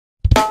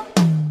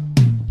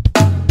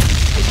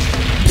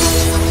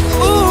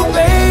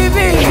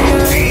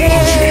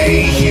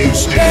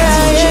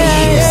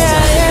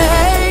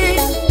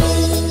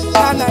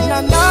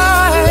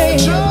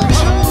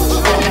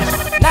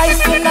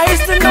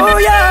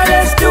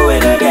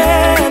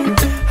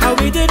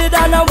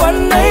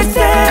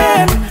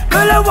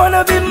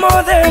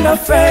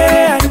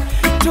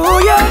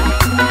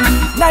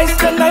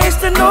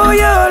to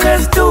you,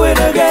 let's do it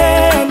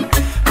again.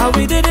 How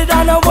we did it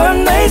on a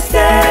one-night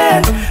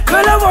stand.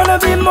 Girl, I wanna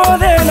be more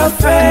than a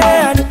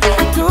friend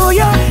to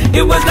you.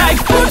 It was like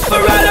food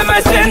for all of my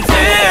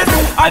senses.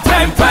 Our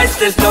time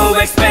priceless, no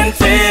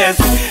expenses.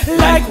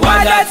 Like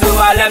water to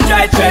all them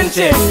dry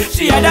trenches.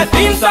 She had a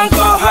theme song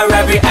for her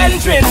every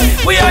entrance.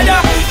 We had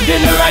a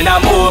dinner and a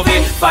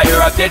movie.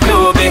 Fire up the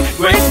doobie.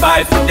 Race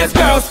 5 foot, this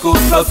girl school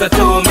closer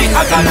to me.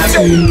 I gotta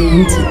tune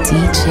in to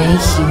DJ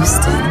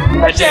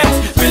Huston. The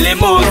dance really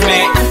moves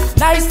me.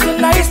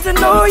 Nice to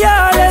know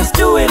ya, let's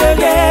do it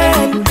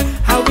again.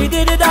 How we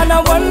did it on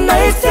a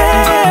one-night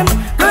stand.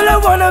 Girl, I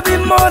wanna be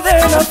more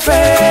than a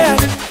friend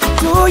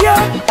to ya.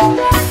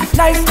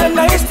 Nice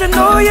to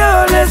know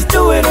ya, let's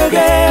do it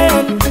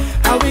again.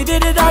 How we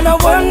did it on a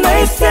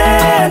one-night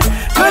stand.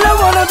 Girl, I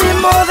wanna be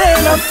more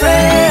than a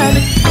friend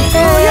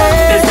to ya.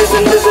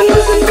 Listen.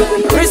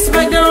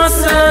 Respect the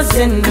hustlers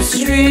in the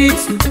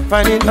streets,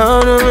 finding how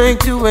to make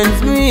two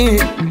ends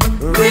meet.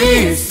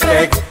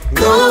 Respect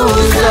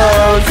goes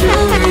out to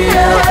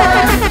you.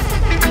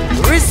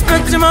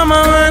 Respect your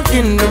mama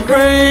working the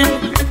brain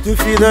to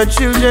feed the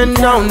children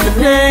down the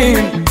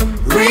lane.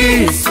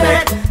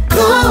 Respect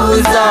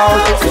goes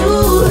out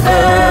to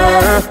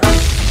her.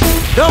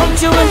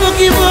 Don't you ever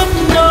give up,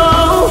 no.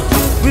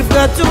 We've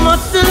got too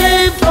much to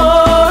live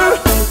for.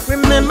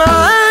 Remember,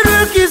 hard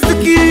work is the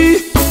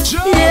key.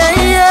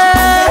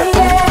 Yeah.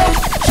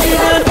 She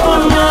had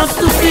one mouth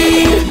to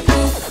feed.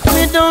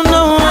 We don't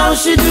know how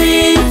she do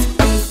it.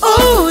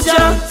 Oh,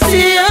 just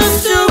see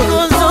us through,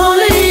 'cause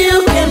only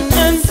you can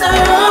answer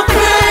our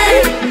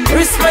prayer.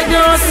 Respect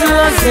the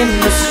hustlers in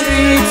the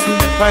streets,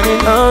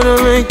 finding how to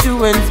make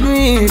two ends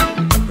meet.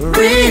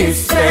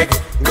 Respect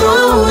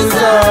goes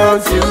out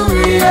to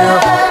you.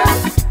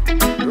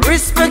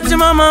 Respect your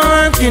mama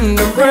working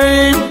the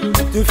brain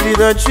to feed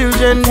the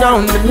children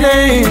down the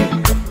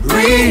lane.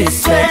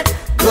 Respect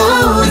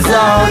goes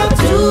out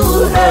to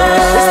her.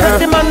 Respect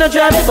the man that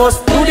drive the bus,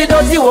 do the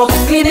dirty work,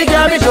 clean the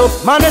garbage up.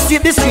 Man that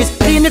sweep the streets,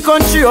 clean the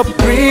country up.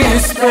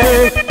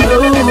 Respect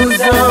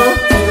goes out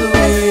to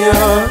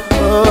her.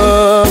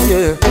 Oh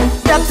yeah.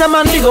 Doctor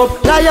man big up,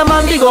 liar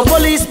man big up,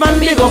 policeman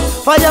big up,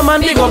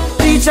 fireman big up,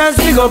 teachers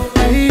big up.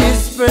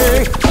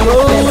 Respect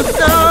goes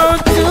out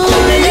to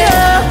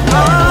her.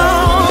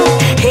 Oh.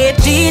 Hey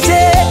DJ,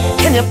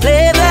 can you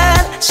play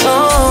that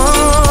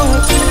song?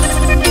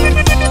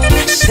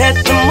 Set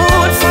the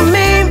mood for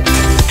me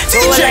to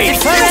a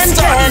different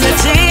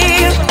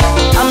energy.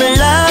 I'm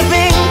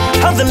loving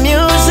how the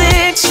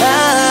music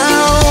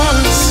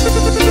sounds.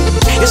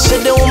 You see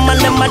the woman,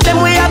 them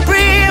we are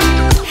breathe.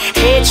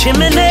 Hey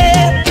chimney,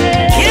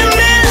 give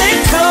me a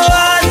little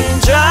one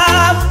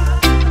drop.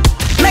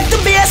 Make the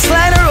bass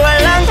line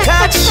roll and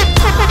catch.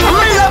 I'm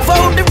in love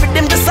how the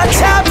rhythm just a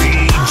tap.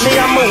 Me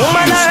I'm a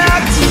woman a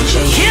rock.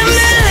 Give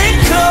me a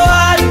little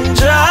one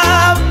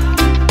drop.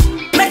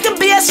 Make the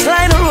bass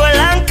line roll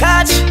and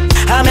catch.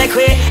 I make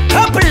we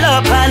couple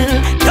up and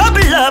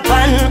double up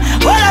and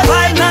all I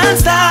vibe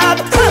non-stop.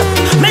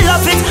 Me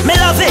love it, me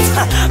love it.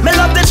 Me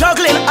love the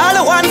juggling. All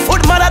the one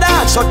foot mother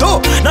dance. So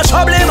do no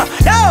trouble him.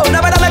 Yo,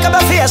 never make up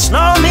a face.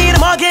 No me the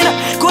mugging.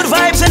 Good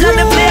vibes in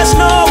the place.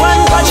 No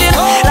one watching.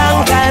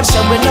 Long time so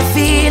when I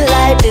feel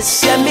like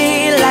this, yeah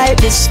me like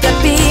this. The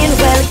bean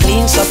well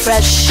clean, so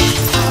fresh.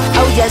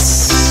 Oh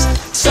yes,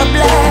 so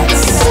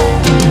blessed.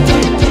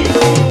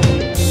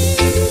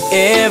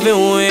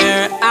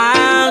 Everywhere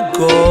I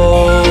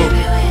go,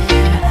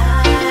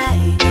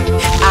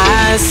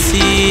 I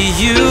see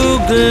you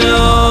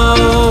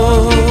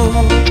glow.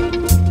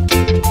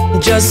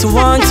 Just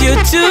want you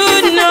to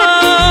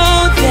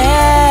know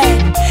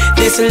that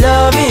this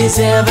love is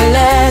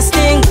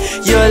everlasting.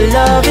 Your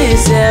love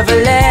is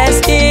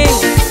everlasting.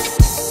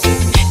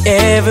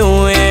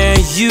 Everywhere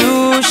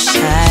you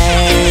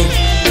shine,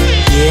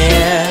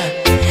 yeah,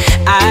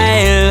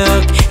 I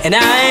look and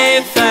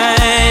I find.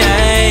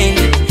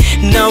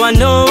 Now I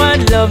know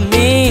what love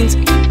means,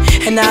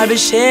 and I'll be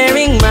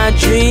sharing my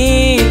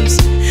dreams.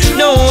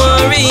 Don't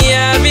worry,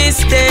 I'll be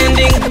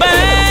standing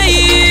by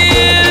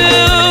you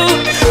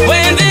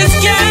when the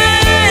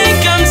sky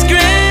comes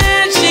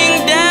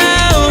crashing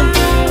down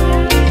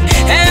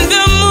and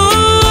the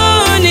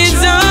moon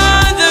is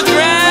on the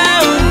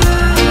ground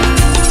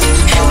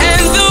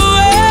and the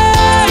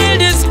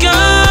world has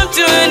come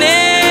to an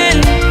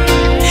end.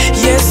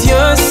 Yes,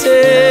 you're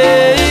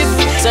safe,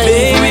 so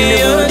baby,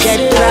 you're safe.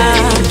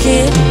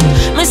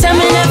 Me say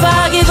me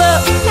never give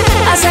up.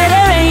 I said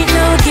there ain't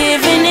no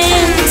giving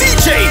in.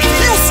 DJ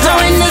So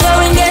when the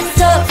going get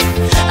tough,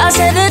 I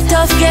said the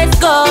tough get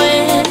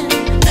going.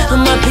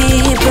 My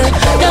people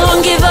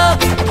don't give up.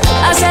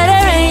 I said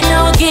there ain't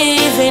no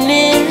giving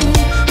in.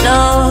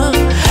 No,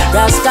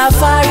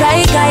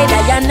 Rastafari guide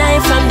I and I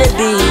from the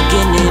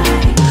beginning.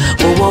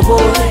 Oh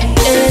boy,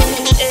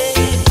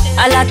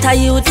 A lot of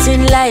youths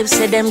in life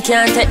say them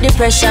can't take the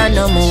pressure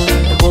no more.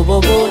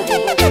 Boy.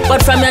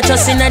 But from your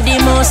trust in a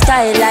demo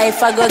style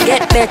life, I go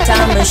get better,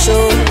 I'm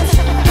sure.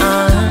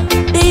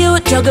 The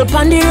youth juggle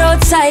pon the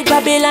roadside,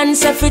 Babylon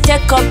say fi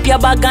take up your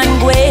bag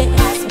and go.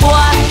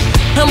 Boy,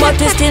 But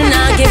we still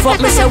not give up.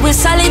 Me say we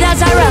solid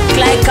as a rock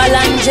like a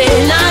Lange.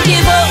 Not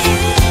give up.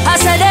 I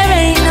said there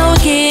ain't no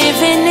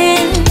giving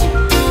in.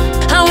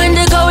 And when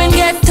the going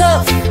get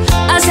tough,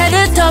 I said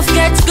the tough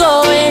gets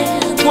going.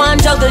 One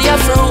juggle your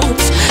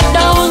fruits,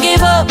 don't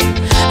give up.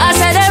 I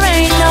said there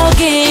ain't no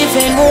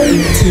giving up.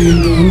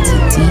 Tuned into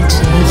DJ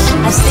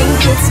Huston. I think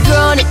it's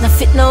grown, it not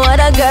fit no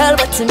other girl,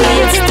 but to me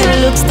it still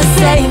looks the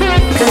same.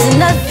 Cause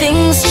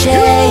nothing's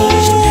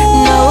changed.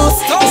 No,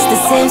 it's the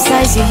same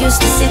size you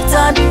used to sit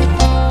on.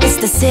 It's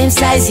the same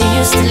size you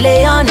used to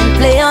lay on and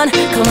play on.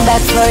 Come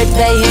back for it,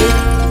 baby.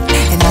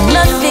 And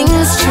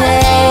nothing's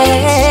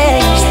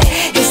changed.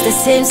 It's the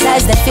same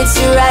size that fits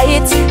you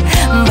right,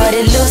 but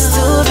it looks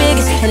too big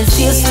and it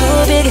feels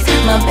too big.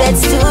 My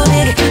bed's too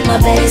big, my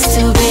bed is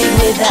too big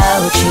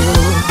without you.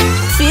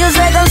 Feels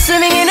like I'm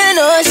swimming in an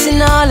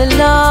ocean all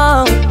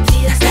alone.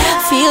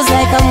 Feels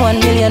like I'm 1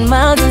 million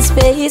miles in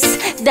space,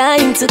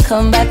 dying to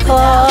come back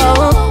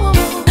home.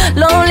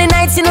 Lonely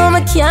nights, you know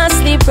me can't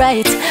sleep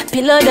right.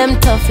 Pillow them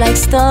tough like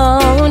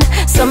stone.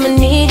 So me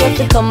need you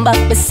to come back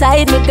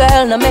beside me,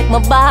 girl. Now make my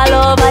ball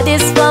over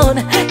this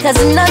phone.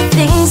 Cause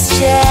nothing's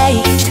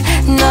changed.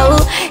 No,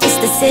 it's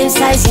the same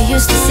size you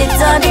used to sit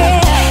on.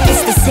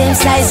 It's the same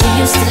size you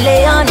used to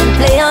lay on and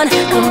play on.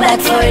 Come back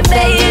for it,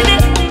 baby.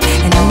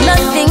 And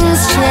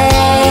nothing's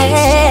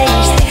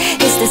changed.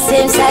 It's the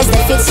same size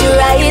that fits you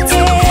right,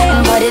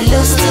 but it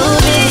looks too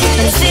big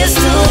and it feels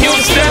too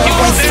big.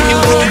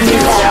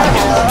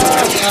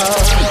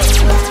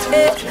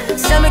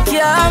 So me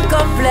can't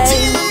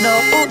complain, no.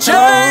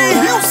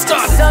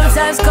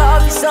 Sometimes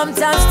coffee,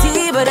 sometimes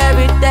tea, but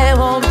every day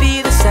won't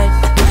be the same.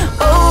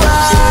 Oh,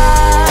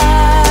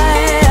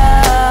 I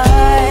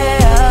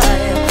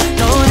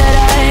know that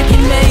I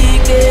can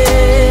make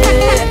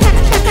it.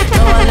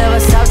 No, I'll never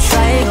stop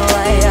trying.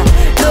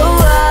 Oh,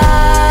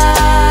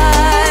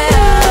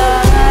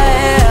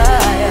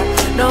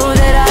 know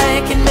that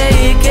I can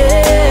make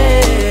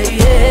it.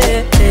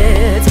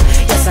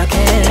 Yes, I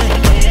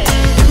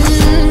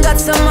can. Got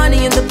some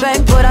money in the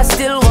bank, but I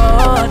still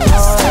want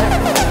more.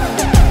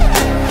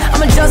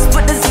 I'ma just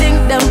put the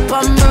zinc them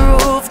on the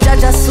roof.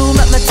 Just soon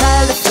at my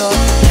tile the floor.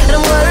 And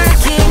I'm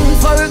working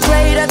for a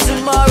greater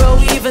tomorrow,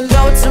 even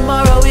though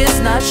tomorrow is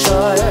not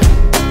sure.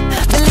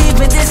 Believe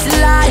me, this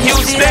life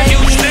it ain't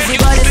easy,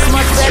 but it's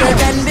much better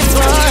than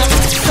before.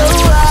 So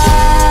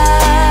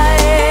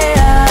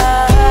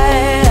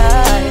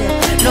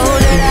know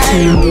that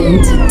Tuned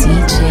into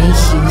DJ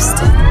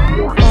Huston.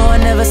 oh, I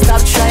never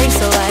stop trying,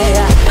 so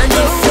and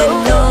if you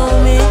know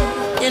me,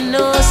 you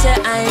know, say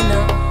I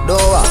know.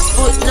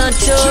 Put no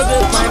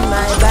trouble on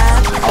my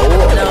back.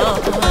 No.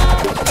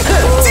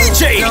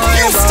 DJ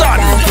Huston.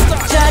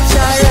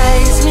 Jaja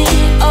raise me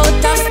out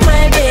of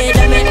my bed. I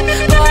mean,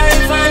 go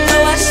and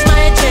wash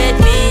my dread.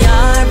 Me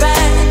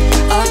alright,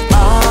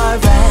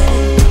 alright.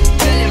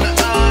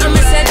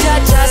 I'ma say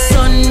Jaja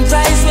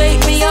sunrise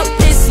wake me up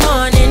this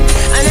morning,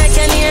 and I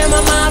can hear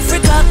Mama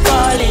Africa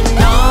calling.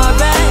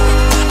 Alright,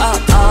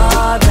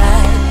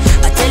 alright.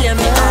 I tell you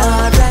me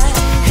alright.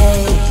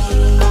 Hey,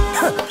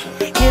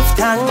 give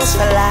thanks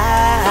for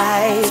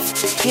life.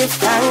 Give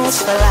thanks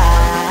for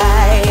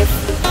life.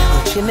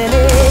 Chimney.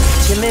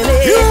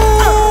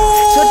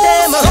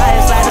 Today my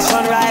rise like the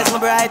sunrise, my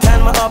bright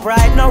and my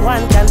upright. No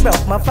one can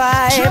broke my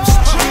vibes.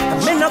 I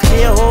may not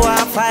care who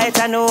I fight,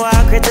 I know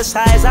I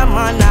criticize. I'm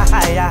on a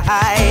higher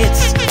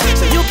heights.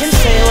 So you can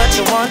say what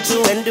you want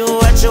to and do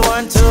what you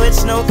want to.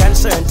 It's no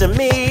concern to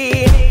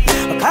me.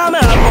 I come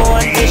on my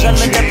own vision,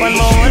 me step on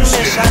my own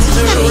mission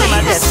to rule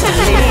my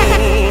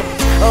destiny.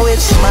 Oh,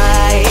 it's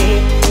my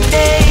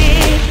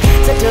day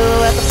to do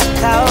what the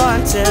fuck I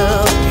want to.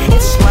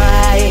 It's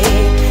my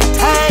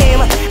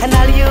time, and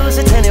I'll use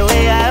it any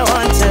way I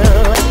want to.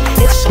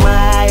 It's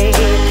my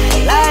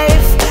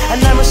life,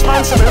 and I'm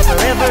responsible for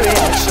every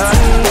action.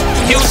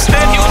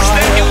 Huston.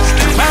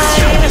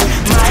 Mine,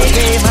 my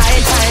day, my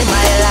time,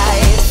 my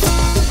life.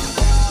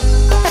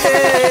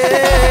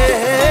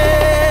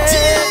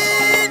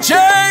 DJ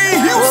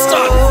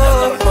Huston.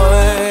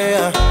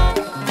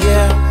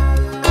 Yeah,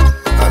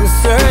 I'm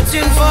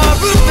searching for a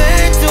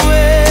better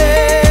way.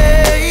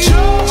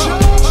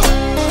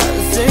 I'm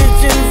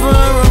searching for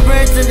a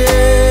better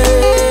day.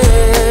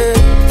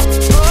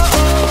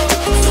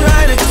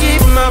 Try to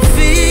keep my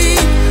feet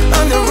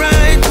on the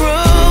right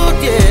road,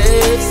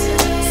 yes.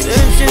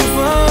 Searching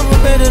for a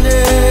better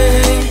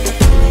day.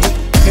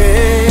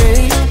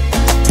 Hey,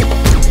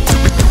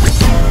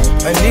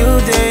 a new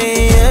day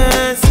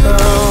has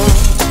come,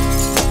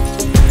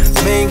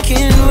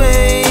 making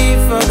way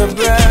for the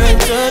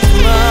brighter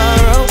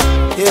tomorrow.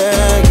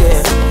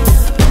 Yeah.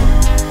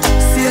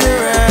 See the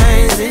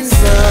rising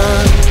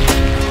sun,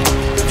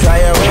 dry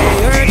away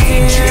your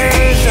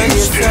tears and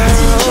your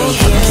sorrow.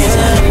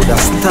 Would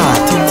have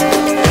started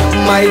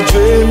my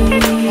dream.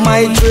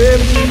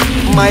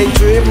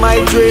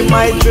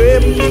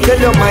 Tell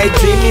you my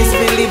dream is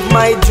to live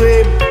my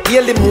dream.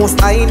 Hear the most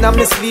high in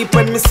me sleep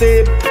when me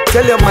sleep.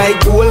 Tell you my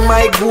goal.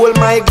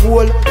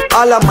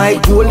 All of my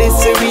goal is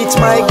to reach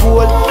my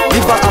goal.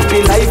 Live a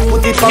happy life,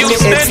 put it on me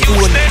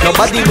headstone.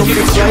 Nobody no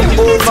fit climb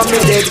over me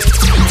dead.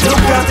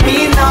 Look at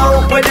me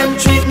now, when them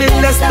treat me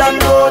less than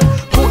gold.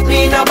 Put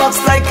me in a box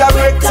like a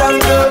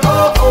rectangle.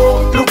 Oh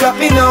oh, look at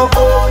me now.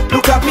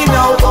 Look at me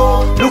now.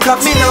 Look at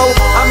me now.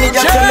 I mean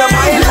just tell them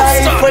my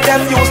life. When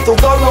them used to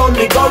go round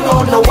me, go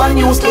round. No one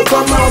used to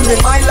come round me.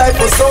 My life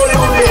was so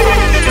lonely.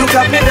 Look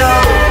at me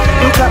now.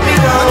 Look at me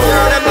now.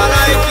 Them I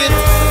like it.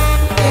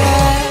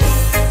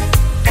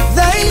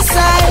 They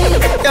say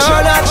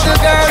you're not the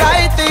girl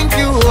I think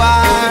you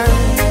are,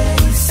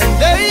 and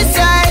they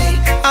say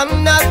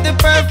I'm not the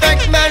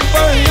perfect man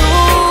for you.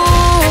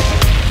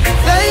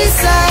 They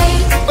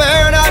say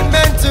we're not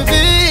meant to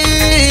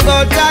be,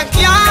 but I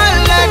can't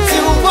let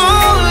you,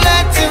 won't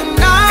let you,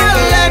 not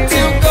let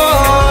you go.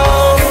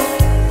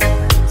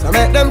 So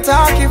make them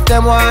talk if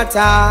them want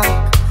talk.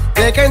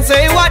 They can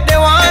say what they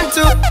want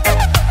to,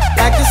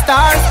 like the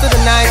stars to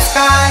the night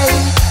sky.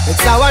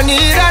 It's how I need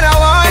and I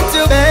want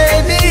to.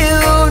 Baby,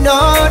 you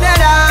know that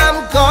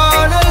I'm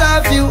gonna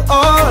love you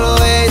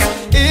always.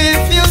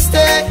 If you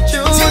stay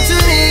true to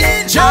me,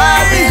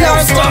 I'll be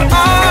yours for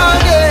all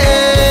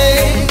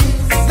day.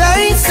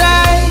 They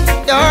say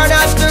you're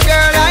not the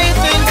girl I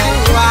think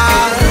you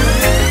are.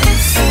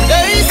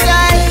 They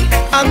say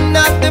I'm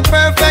not the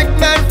perfect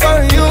man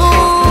for you.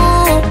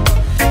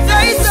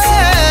 They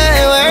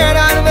say we're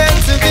not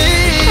meant to be,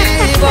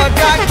 but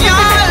I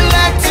can't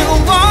let you,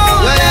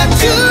 won't let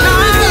you,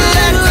 not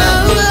let you.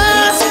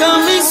 It's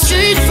coming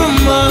straight from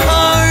my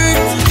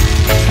heart.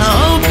 I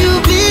hope you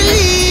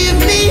believe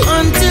me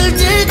until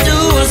they do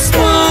us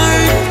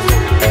part.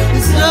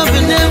 This love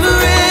will never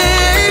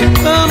end.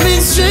 Coming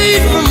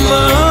straight from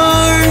my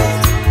heart.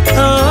 I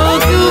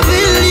hope you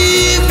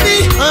believe me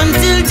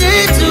until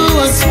they do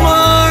us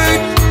part.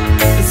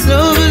 This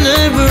love will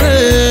never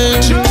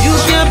end. You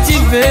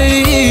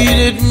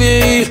captivated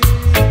me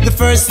the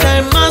first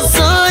time I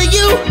saw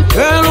you.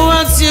 Girl,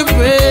 what's your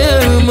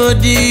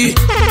remedy?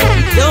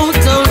 Don't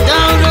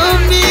doubt on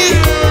me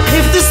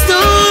if the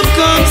storm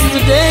comes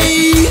today.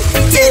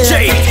 DJ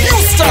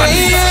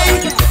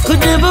Huston could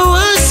never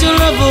wash your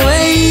love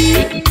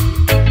away.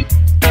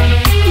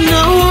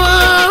 No,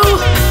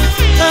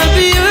 I'll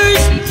be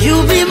yours. You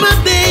be my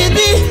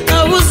baby. I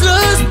was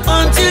lost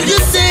until you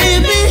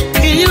saved me.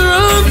 In your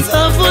arms, I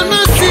found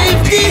my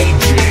safety.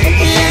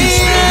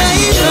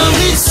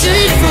 Coming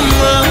straight from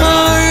my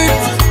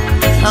heart.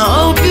 I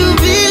hope you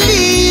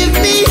believe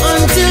me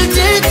until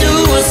they do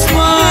us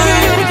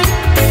part.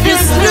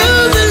 This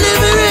love will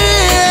never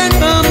end.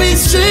 Coming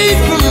straight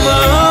from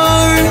my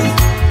heart.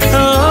 I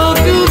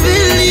hope you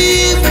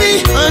believe me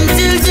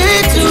until they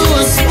do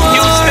us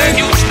part.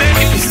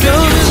 This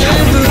love will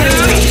never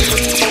end.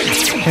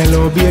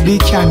 Hello baby,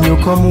 can you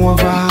come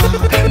over?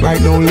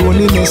 Right now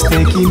loneliness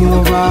taking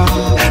over.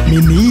 Me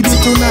need you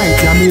tonight,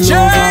 yeah me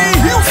lover.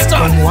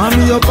 Come warm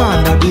me up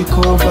under the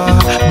cover.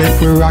 Make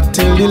me rock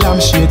till the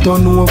lampshade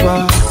turn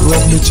over.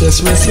 Rub me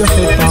chest, rest your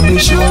head on me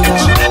shoulder.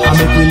 I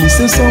make we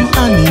listen some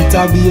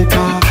Anita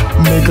Baker.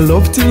 Make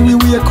love till we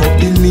wake up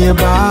the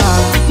neighbor.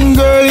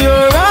 Girl,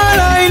 you're all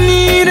I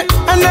need,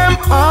 and I'm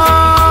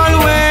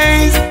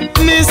always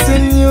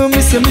missing you.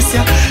 Miss you,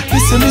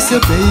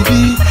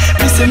 baby.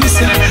 Miss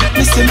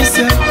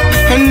you.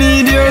 I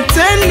need your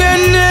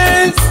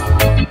tenderness.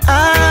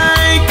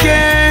 I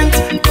can't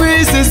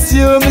resist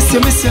you. Miss you,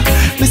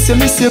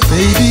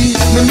 baby.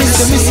 Miss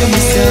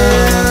you.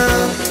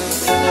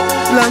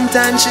 Long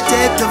time she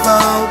take the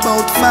vow,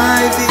 about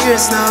 5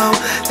 years now,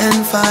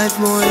 and 5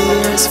 more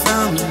years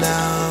from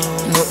now.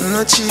 Nothing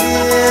no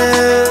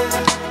change.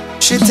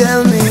 She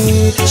tell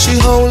me she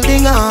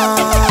holding on.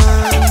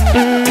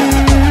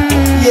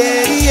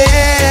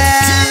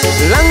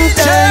 Long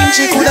time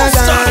she coulda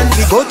gone.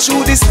 We go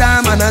through this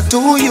time and a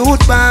 2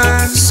 youth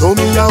band. So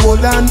me a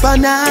hold on for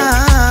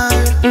now.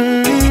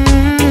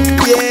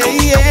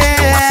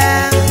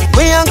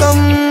 We a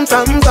come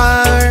from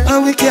far,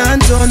 and we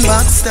can't turn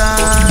back star.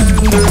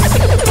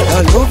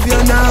 The love you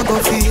now go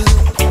feel,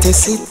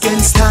 test it can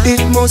start,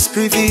 it must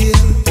prevail.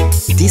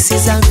 This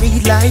is a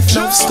real life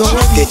love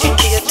story.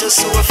 Dedicate to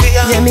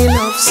Sophia. Yeah, me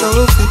love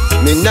Sophie.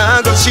 Me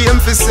nah go shame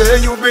for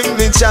say you bring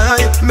me joy.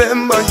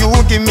 Remember you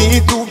give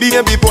me 2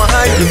 baby boy.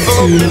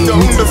 Up and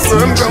down the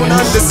firm ground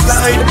and the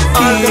slide.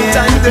 All the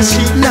time the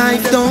sheep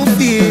life don't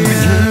fear.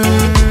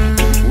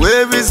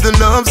 Where is the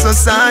love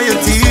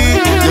society?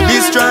 You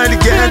just try to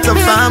get a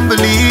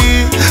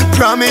family.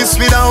 Promise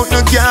without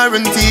no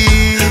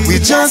guarantee. We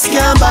just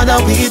can't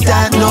bother with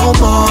that no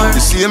more. The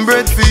same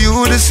bread for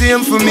you, the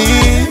same for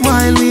me.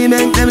 While we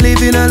make them live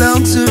in a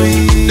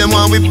luxury. Them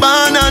want we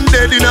born and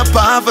dead in a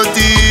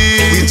poverty.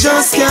 We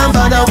just can't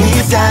bother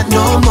with that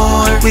no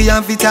more. We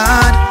have it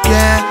hard,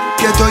 yeah.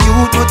 Get to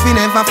youth but we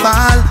never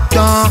fall.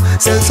 Don't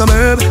sell some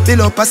herb,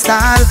 build up a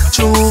stall.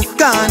 True,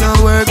 gonna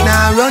work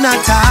now, run a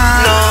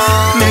tall.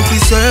 No. Make we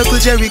circle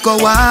Jericho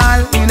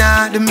wall.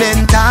 Nah, the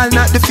mental,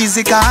 not the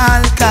physical.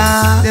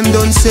 Cause them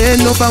don't say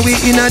no for we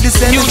in the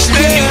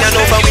cemetery.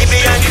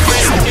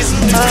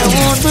 I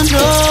want to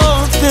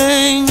know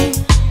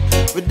things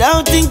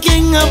without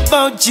thinking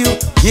about you.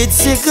 It's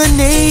second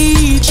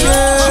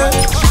nature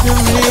to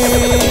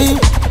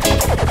me.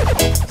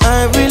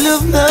 I really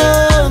love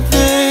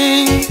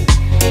nothing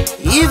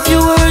If you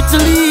were to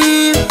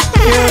leave,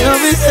 your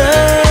love is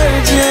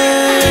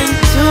urgent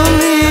to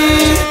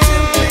me.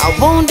 I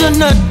won't do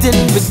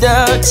nothing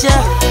without ya.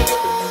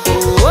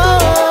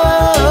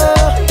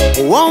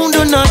 Whoa, won't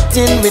do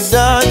nothing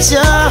without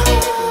ya.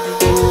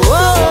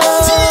 Whoa,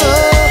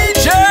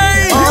 DJ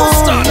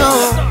Huston. No.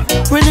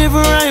 Whenever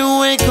I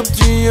wake up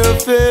to your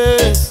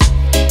face,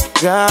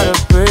 gotta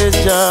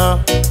praise ya.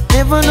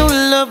 Never know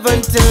love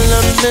until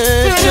I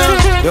met ya.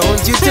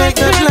 Don't you take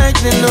that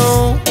lightly,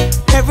 no.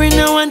 Every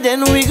now and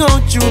then we go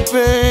through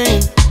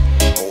pain.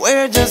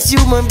 We're just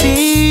human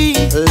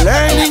beings,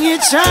 learning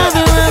each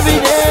other every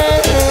day.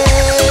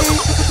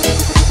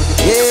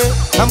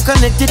 Yeah, I'm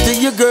connected to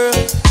you, girl.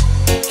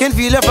 Can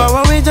feel your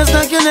power way just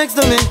like you're next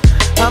to me.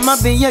 I'ma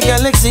be your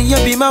galaxy, you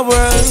be my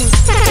world.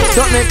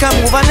 Don't make a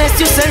move unless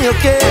you say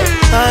okay.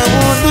 I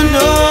won't do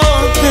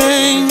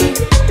nothing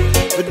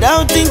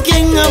without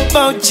thinking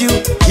about you.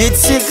 It's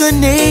second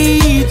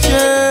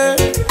nature.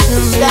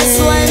 That's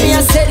why me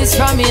I say this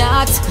from my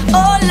heart.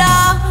 Oh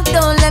Lord,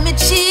 don't let me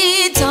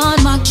cheat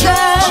on my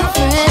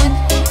girlfriend.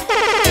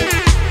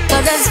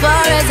 Cause as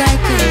far as I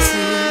can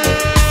see,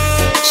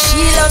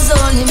 she loves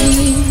only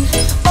me.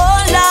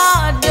 Oh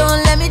Lord,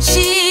 don't let me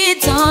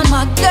cheat on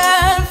my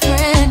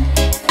girlfriend.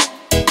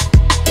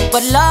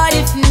 But Lord,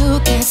 if you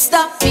can't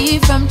stop me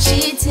from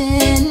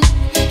cheating,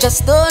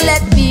 just don't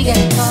let me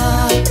get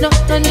caught. No,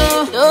 no,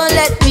 no. Don't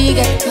let me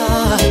get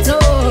caught. No,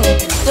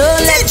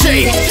 don't let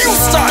me get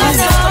caught.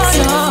 No,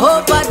 no.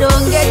 Hope I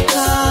don't get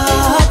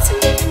caught.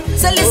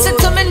 So listen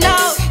to me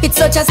now. It's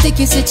such a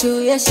sticky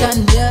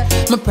situation, yeah.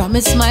 Me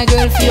promise my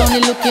girl if you only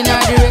look in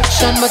her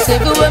direction, but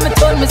everywhere me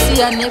turn me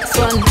see her next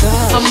one.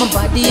 And my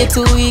body is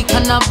too weak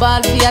and I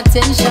ball for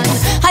attention.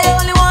 I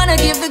only wanna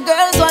give the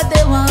girls what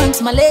they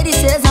want. My lady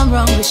says I'm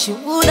wrong, but she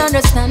would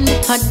understand.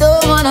 I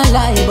don't wanna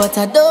lie, but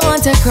I don't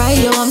want to cry.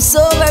 Yo, I'm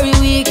so very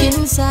weak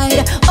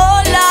inside.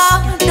 Oh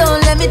Lord,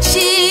 don't let me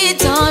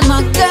cheat on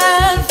my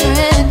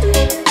girlfriend.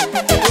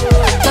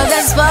 Cause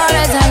as far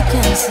as I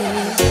can see,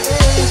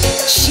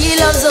 she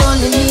loves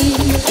only me.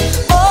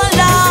 Oh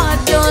Lord,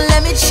 don't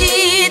let me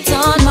cheat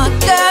on my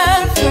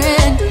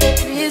girlfriend.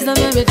 Please don't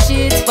let me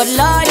cheat. But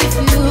Lord, if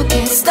you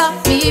can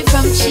stop me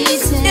from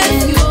cheating,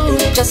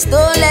 just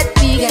don't let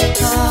me get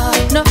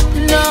caught. No,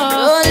 no,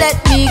 don't let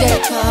me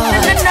get caught.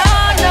 No, no,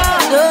 no,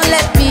 don't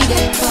let me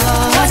get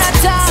caught.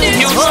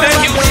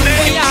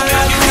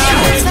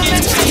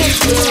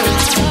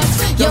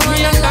 You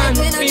wanna learn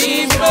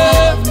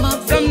people,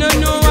 some don't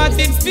know what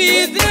it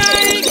feels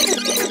like.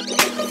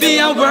 Be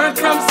at work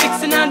from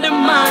 6 in the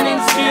morning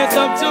straight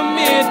up to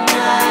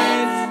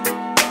midnight.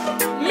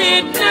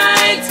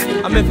 Midnight.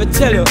 I'm here to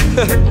tell you.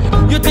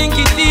 You think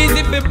it's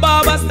easy for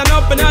barber stand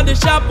up in the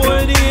shop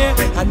all day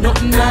and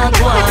nothing not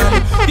go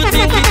on. You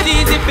think it's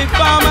easy for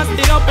farmers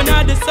stay up in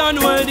the sun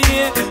all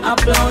day and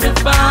plow the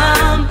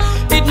farm.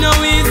 It's no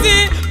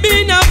easy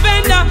being a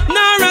vendor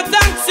nor a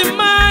taxi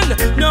man.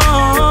 No.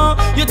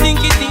 You think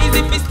it's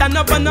easy for stand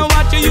up and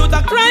watch you use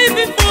a cry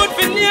for food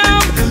for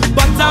yam.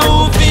 But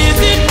who feels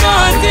it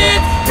knows it.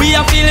 We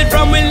are feeling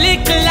from a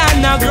little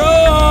and a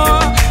grow.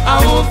 And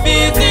who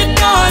feels it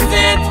knows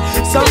it.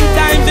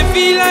 Sometimes you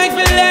feel like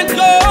we let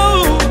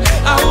go.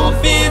 And who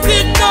feels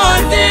it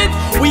knows it.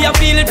 We are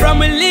feeling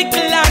from a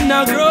little and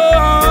a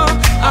grow.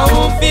 And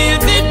who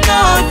feels it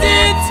knows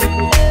it.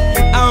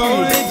 And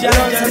only just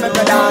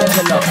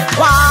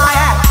why?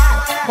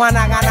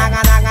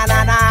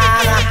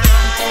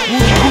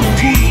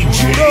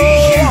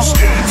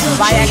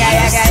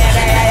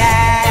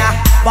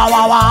 Wow,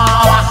 wow, wow,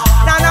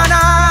 na na na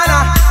na.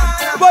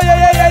 Boy, yeah,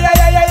 yeah, yeah,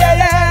 yeah, yeah, yeah,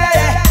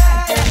 yeah.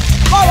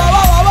 Wow, wow,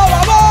 wow, wow,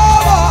 wow,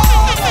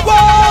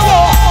 wow,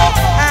 wow.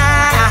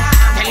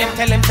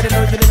 Tell him to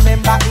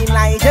remember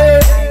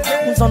Elijah.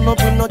 Son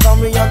up in no time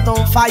we are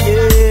on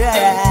fire.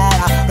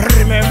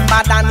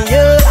 Remember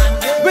Daniel.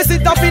 We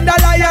sit up in the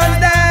lion's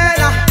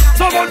den.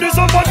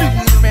 Somebody.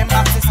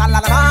 Remember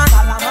Salaman.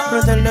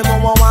 Tell them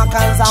how one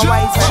can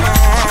survive.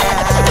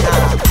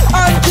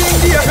 And King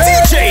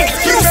DJ,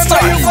 remember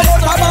you come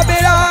out of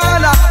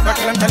Babylon.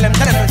 Tell them,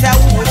 say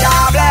who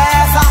Jah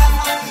bless.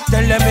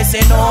 Tell them we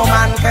say no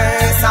man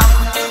curse.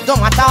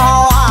 Don't matter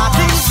how hard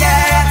things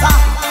get.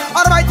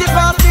 Almighty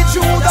pass me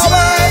through the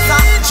worst.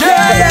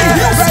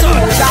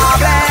 Who Jah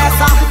bless.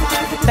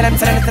 Tell them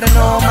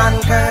no man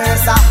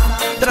curse.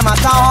 Don't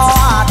matter how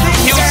hard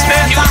things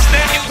get.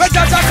 But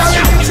Jah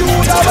carry me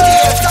through the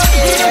worst.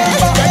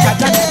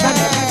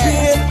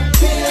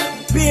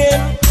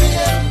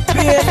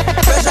 Pain,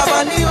 pressure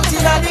on the youth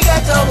in the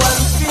ghetto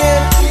and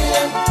pain.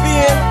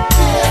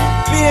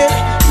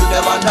 You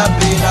them under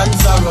pain and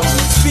sorrow.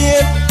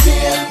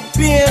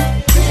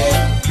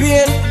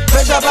 Pain,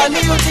 pressure on the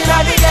youth in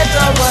the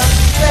ghetto and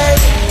pain.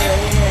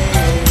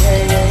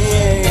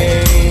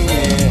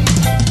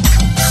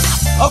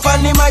 Up on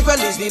the mic,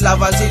 well, is the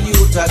love until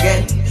youth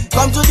again.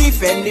 come to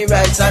defend the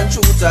rights and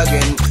truth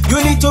again. You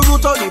need to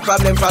root out the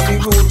problem from the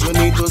root. You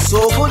need to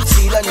sow good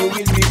seed and you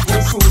will reap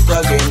good fruit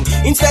again.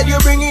 Instead you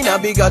bring in a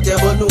bigger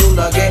table noon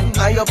again.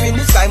 High up in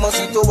the sky must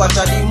see to watch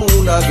at the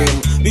moon again,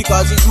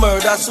 because it's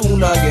murder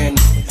soon again.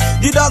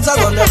 The dogs are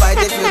gonna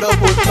bite if you don't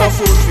put no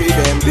food for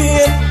them.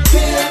 Pain,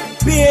 pain,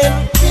 pain,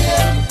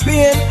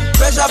 pain.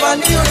 Pressure on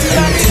the youth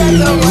and the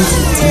guns are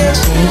pain,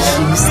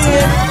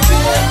 pain,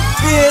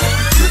 pain.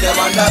 You them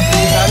under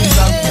pain and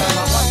some.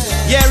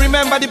 Yeah,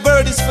 remember the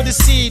bird is for the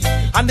seed,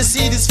 and the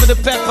seed is for the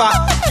pepper.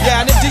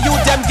 Yeah, and if the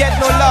youth them get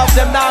no love,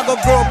 them now go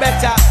grow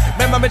better.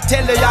 Remember me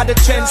tell you, you're the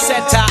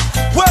trendsetter.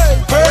 Well,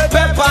 bird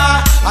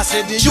pepper. I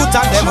said the youth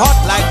and them hot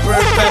like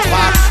bird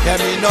pepper. Yeah,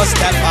 me no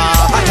stepper.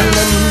 I tell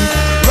them,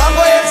 wrong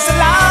way it's the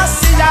last,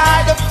 see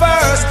I the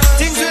first.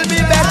 Things will be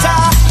better.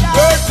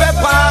 Bird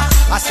pepper.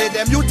 I say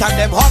them youth and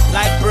them hot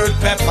like bird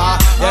pepper.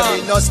 Yeah,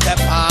 me no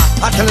stepper.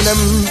 I tell them,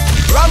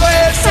 wrong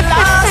way it's the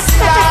last, see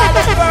I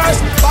the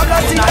first. But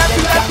nothing that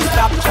you can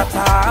stop your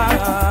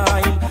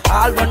time.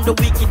 All run the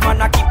wicked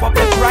man, I keep up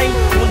the crime.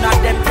 None of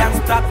them can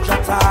stop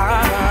your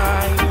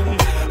time.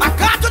 I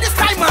got to this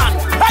time, man.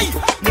 Hey,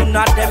 none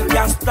of them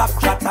can stop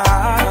your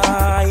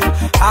time.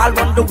 All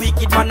run the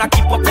wicked man, I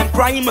keep up them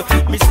crime.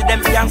 Me see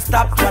them can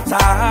stop your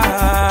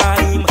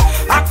time.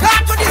 I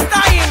got to this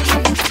time.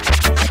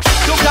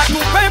 You got to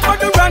pay for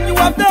the wrong you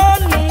have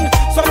done.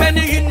 So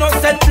many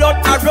innocent blood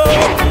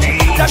around.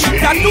 That you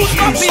can do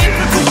for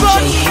people to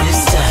run.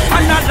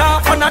 And I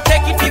laugh and I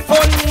take it for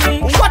fun.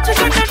 What you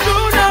gonna do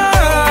now?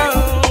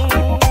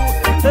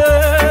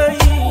 Hey.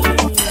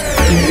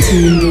 You're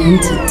tuned in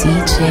to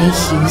DJ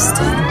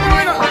Huston.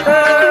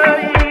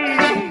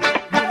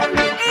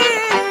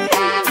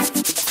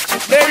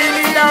 They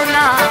really down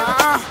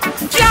now.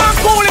 Can't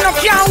cool enough,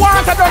 can't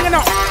water down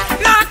enough.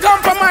 Not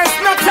compromise,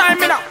 no time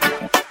enough.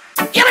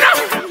 Give it up.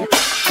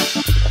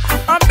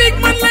 A big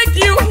man like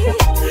you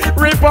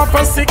rape up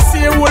a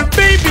 6-year-old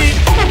baby.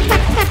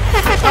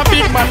 A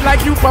big man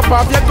like you,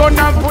 Papa, you're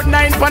gonna put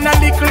 9 on a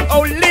little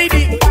old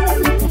lady.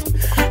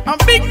 A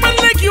big man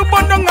like you,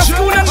 but down a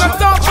school and a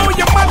talk how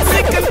you're mad,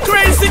 sick and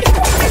crazy.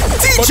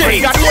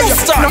 DJ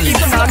Huston. Not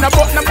even on a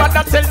but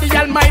nobody tell the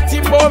Almighty,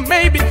 but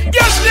maybe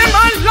yes, them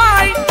a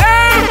lie.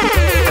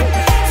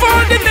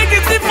 For the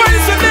negative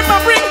vibes that them a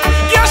bring,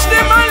 yes,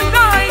 them a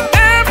lie.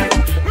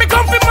 Me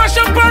come fi mash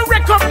up and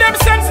wreck up them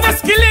senseless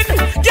killing.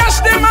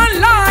 Yes, them a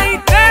lie.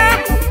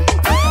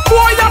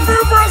 Boy, a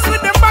free verse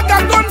with them bag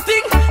of gun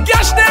thing.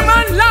 Yes, them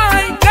a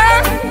lie.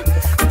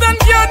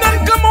 Stand here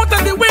and come out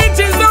of the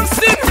wages of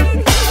sin.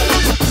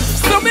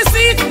 So me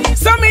see it,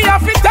 so me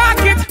have to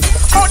talk it.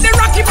 Out the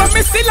rocky, but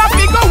me still have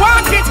to go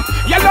walk it.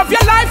 You love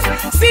your life,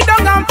 sit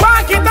down and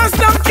park it, and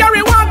stop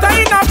carry water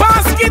in a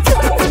basket.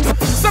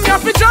 So me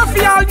have to drop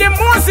for all the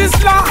Moses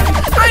law.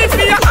 I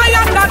feel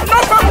iron that no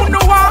for who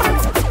know what.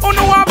 Who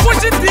know what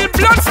push it till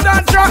blood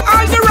start draw.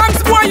 All the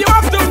ranks boy you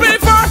have to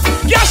pay for.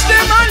 Cash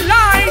them and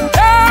lie.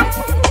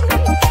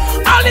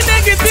 All the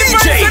negative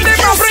vibes that them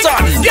a bring.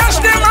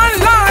 Cash them and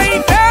lie.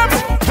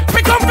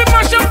 Me come fi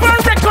mash up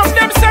and wreck up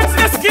them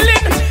senseless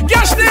killing.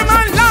 Cash them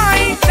and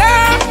lie.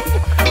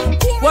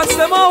 Watch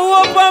them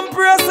all hope and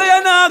pray so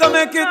you're not gonna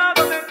make it.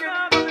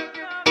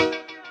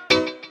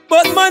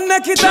 But man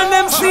make it and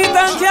them see it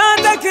and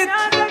can't take it.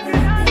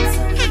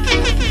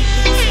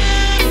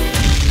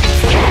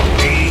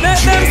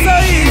 Make them so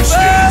evil.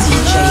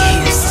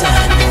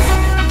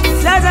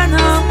 Let them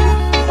know.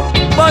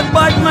 But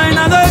bad mind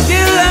I go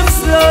kill them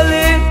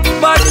slowly.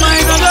 Bad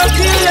mind I go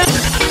kill them.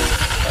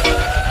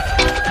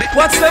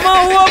 Watch them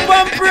all hope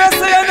and pray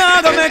so you're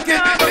not gonna make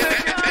it.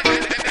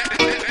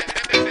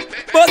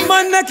 But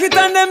man make it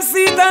and them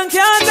see it and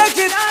can't take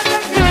it.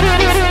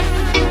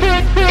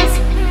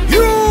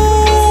 You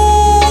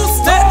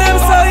make them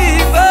so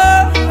evil.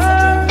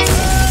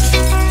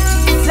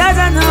 Let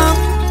them know.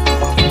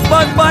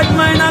 But bad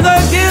mind I go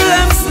kill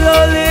them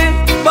slowly.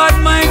 Bad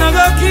mind I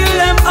go kill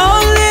them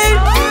only.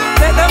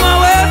 Take them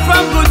away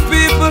from good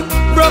people.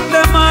 Broke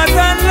them heart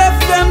and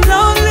left them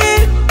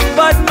lonely.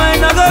 Bad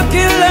mind I go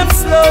kill them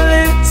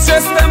slowly.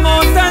 Stress them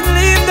out and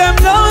leave them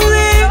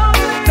lonely.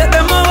 Take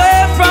them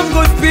away from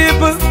good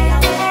people.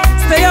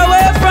 Stay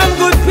away from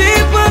good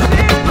people.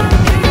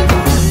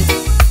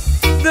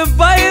 The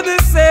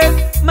Bible says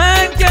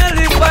man can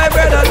live by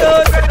bread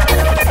alone.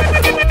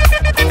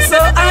 So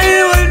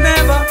I will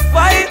never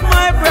fight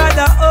my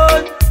brother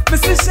on.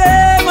 It's a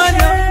shame on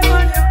you.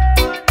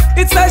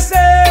 It's a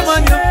shame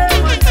on you.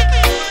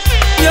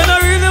 You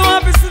don't really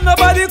want to see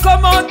nobody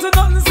come out to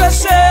nothing. It's a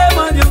shame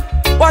on you.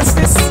 Watch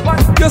this.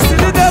 You see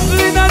the devil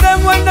in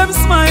them when them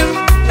smile.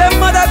 Them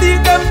mother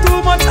beat them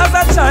too much as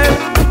a child.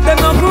 Them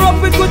not grew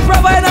up with good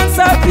providence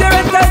or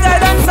parental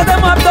guidance. So them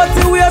have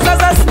dirty ways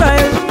as a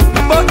style.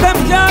 But them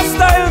can't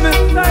style me.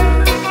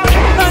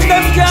 And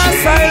them can't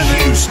style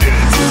me.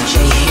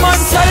 Man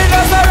solid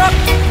as a rock.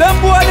 Them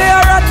boy they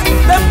are rat.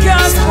 Them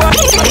can't squat.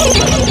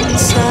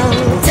 So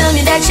tell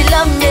me that you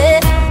love me.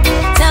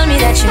 Tell me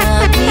that you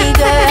want me,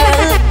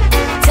 girl.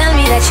 Tell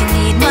me that you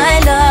need my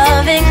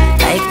loving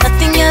like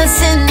nothing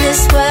else in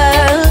this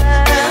world.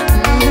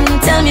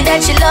 Tell me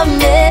that you love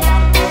me.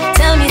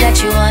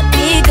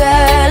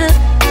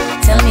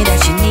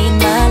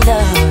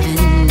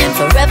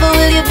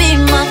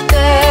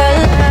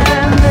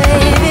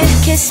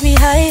 Kiss me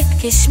high,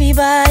 kiss me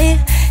by,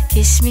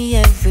 kiss me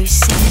every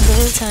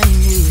single time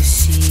you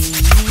see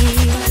me.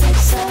 My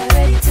lips are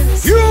ready to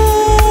receive.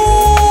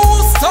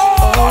 Oh,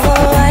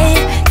 I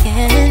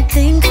can't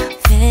think of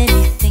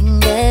anything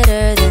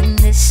better than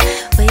this.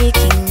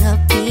 Waking up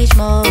each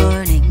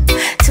morning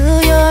to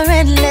your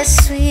endless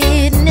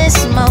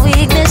sweetness. My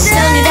weakness,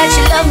 tell me that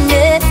you love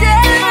me.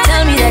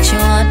 Tell me that you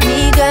want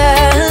me,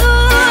 girl.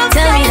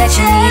 Tell me that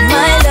you need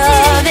my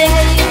loving.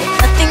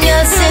 Nothing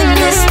else in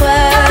this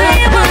world.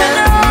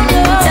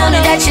 Tell me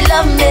that you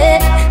love me.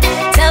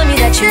 Tell me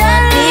that you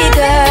want me,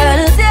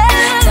 girl.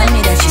 Tell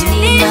me that you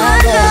need my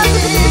love.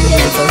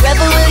 And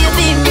forever will you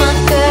be my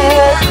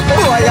girl.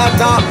 Boy, I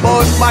talk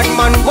about bad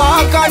man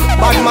walk and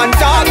bad man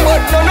talk,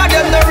 but none of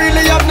them they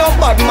really have no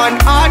bad man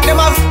heart. Them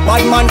have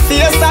bad man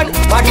face and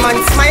bad man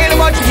smile,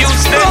 but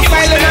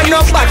profiling and no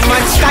bad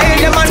man style.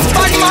 Them and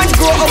bad man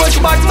grow how much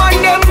bad man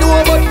them do,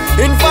 but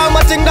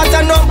informer think that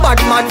I no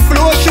bad man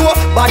flow show.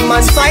 Bad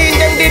man sign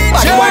them did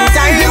bad one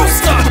time.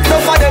 No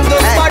for them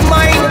just bad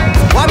mind.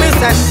 What me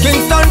say?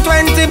 Kingston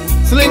 20,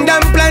 sling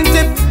them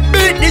plenty.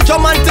 Beat the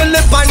drum until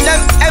the pan them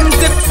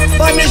empty.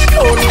 Spanish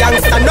town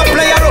gangsta, no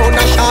play around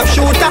a sharp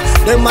shooter.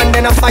 Them man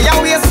then a fire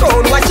waste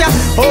round. Watch ya,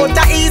 out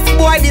the east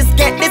boy, this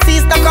get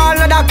disease. No call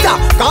the doctor,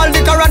 call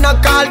the coroner,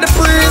 call the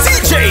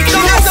priest. DJ,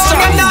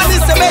 don't know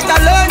this, you better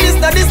learn this.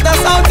 No this, no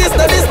sound this,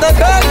 no this, no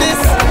girl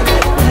this.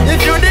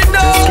 If you didn't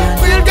know,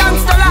 real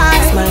gangsta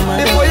life.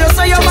 Before you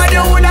say your body,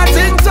 you woulda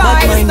think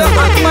twice. The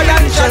hot man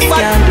and shot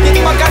man, kick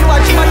back and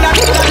watch man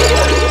and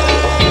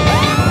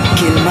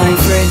kill my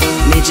friend,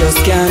 me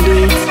just can't do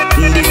it.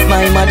 This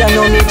my mother,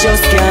 no, me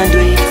just can't do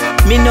it.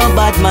 Me no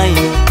bad mind,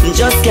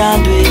 just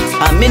can't do it.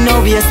 And me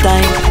no waste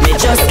time, me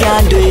just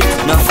can't do it.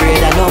 No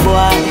afraid of no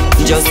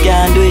boy, just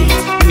can't do it.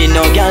 Me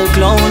no gal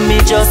clown, me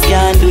just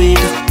can't do it.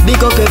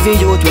 Big up every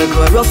youth we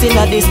grow rough in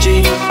the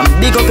street, and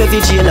big up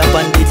every jail up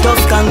on the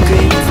tough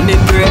concrete. Me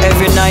pray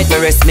every night, me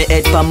rest me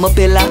head from my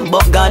pillar.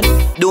 But God,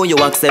 do you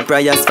accept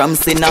prayers from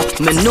sinner?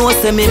 Me know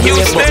say me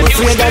brave, but me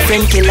afraid of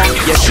friend killer.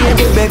 You share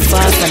the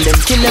breakfast and them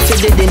kill you for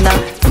the dinner.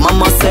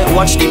 Mama say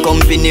watch the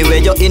company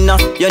where you're in.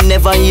 You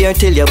never hear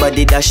till your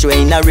body dash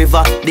way in a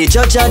river. The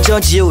judge a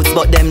judge youth,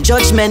 but them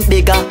judgment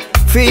bigger.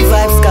 Free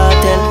vibes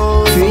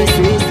cartel, free,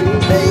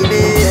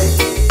 baby.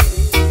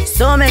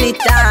 So many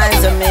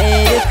times I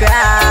made you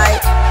cry,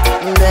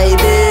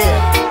 baby.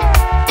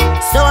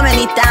 So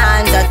many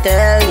times I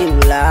tell you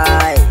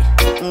lie,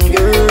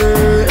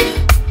 girl.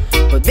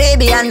 But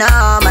baby, I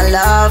know my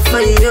love for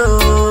you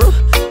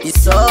is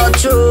so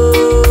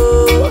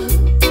true.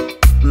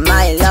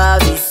 My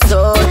love is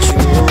so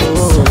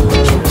true.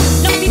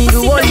 Me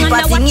do all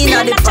the thing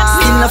in the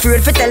past. I'm not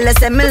afraid to tell us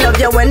that me love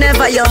you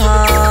whenever you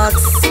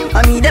ask.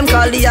 I mean them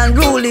call the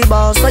unruly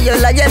boss, so you're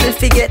liable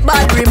to get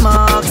bad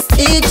remarks.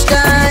 Each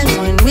time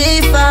when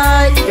we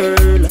fight,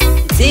 girl,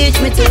 teach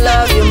me to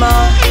love you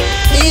more.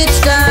 Each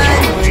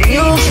time when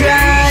you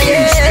cry,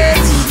 yeah,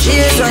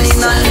 tears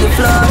running on the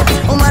floor.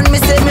 Woman, me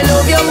say me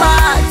love you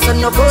bad, so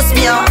no post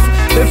me off.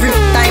 Every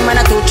time when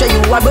I touch you,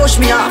 I brush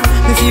me off.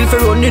 Me feel for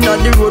running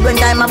on the road when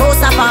time I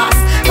boss a pass.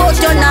 But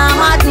you're not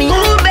mad me,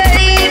 ooh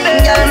baby.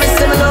 Girl, me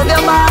say me love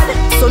you bad,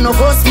 so no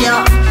post me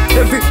off.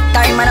 Every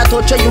time when I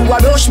touch you,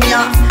 I brush me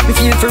off. Me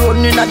feel for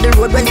running on the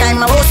road when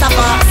time I boss a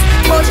pass.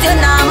 But you're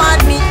not mad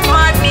me,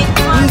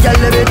 girl,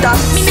 let it up.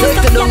 Say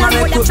to them and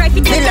make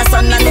you build a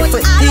son and if we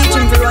teach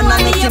him to run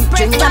and make him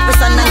drink. Tap his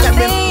son and tap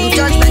him.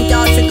 Judgment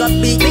can't pick up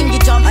beat. Bring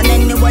it jump and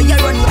anywhere you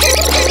run.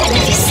 I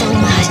love you so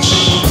much.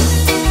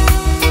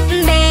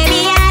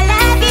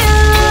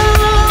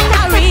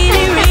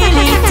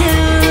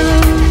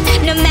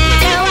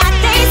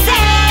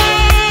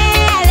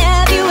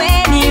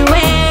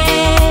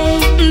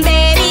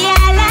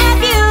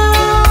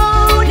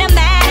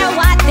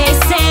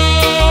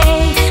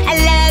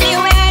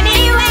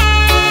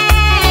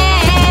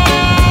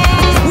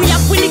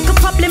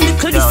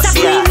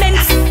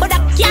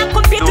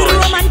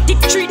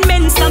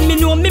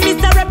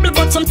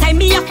 Sometimes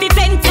me have to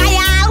vent,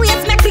 I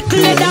always make me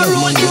clear the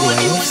road.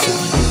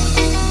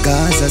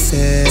 Gaza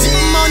said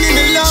money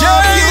me love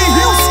you,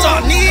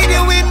 Huston. Need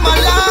you with my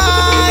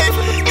life.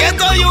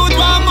 Get all you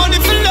want money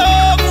for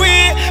love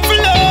we.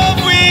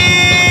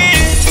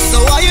 So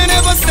why you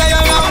never stay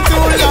around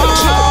too long?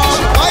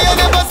 Why you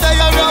never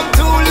stay around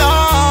too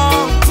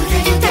long?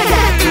 Today you get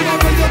out to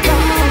where you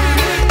gone.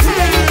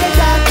 Today you get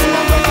out to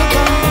where you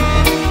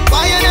gone.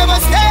 Why you never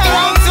stay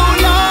around too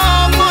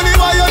long? Money,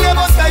 why you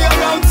never stay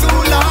around too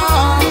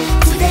long?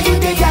 Today you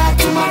get out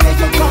to where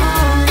you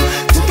gone.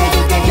 Today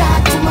you get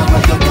out to where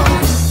you gone.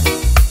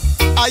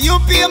 Are you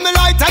pay me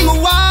light and me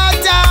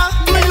water?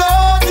 Me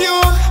love you,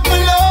 me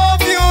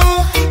love you.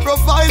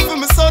 Provide for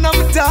my son and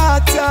my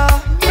daughter.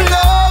 Me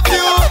love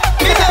you,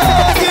 me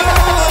love you.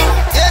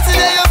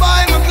 Yesterday you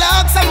buy me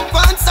clocks and my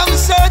pants and my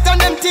shirt and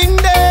them thing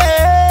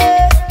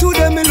there.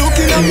 Today me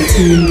looking at me.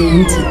 Tuned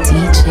in to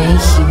DJ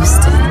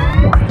Huston.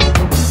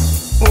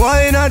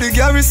 Why not the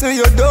garrison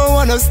you don't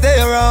wanna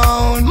stay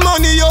around?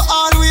 Money you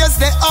always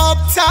stay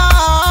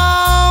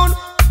uptown.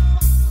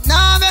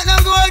 Now make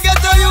them go get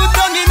to you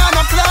turning on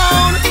a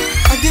clown.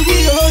 I give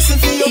you hustle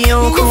for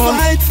You come.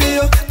 fight for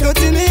you,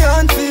 dirty me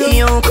hand for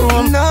you. You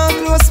come. Now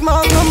close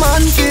mouth, no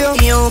man for you.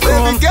 You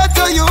come. Baby, get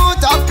to you,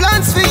 have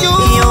plans for you.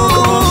 You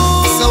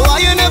come. So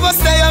why you never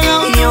stay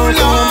around You too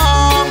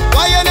long?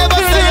 Why you never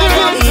stay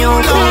around too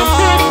You come.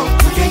 long?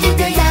 Today you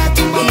day out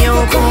tomorrow. You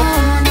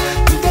come.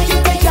 Today you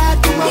day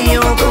out tomorrow. You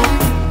come.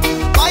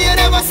 Why you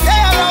never stay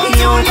around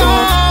You too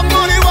long?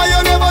 Money, why you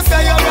never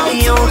stay around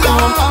You too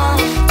come. long?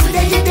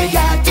 Today you day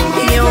out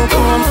tomorrow. You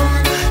come.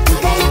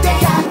 Today you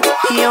day out.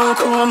 You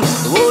come.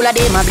 The whole of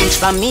them a bleach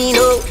from me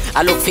though.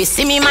 I look fi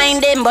see me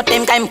mind them, but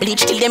them can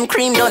bleach till them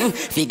cream done.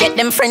 Fi get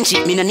them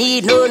friendship, me no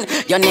need none.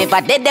 You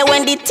never dead there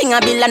when the thing a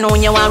bill and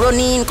on you want run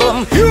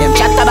income. Them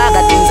chat about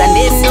the things and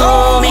them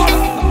know me.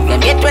 Them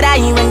get what I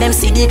hear when them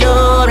see the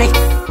glory.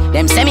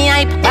 Them say me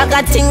hype, I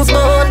got things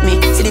about me.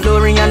 See the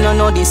glory and no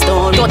know the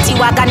story. Dirty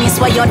wagon is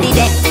what you did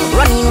it.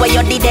 Running where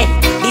you did it.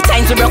 The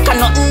times we broke and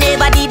nothing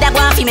never did a go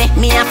off me.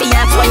 Me and fi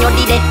ask what you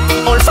did it.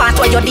 All fat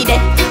what you did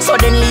it.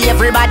 Suddenly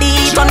everybody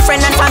turn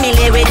friend and family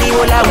with the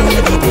whole of we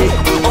did it.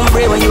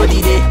 Umbre when you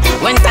did it.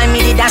 When time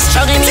me did that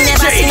struggle, me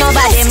never see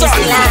nobody. Me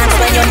still ask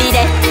when you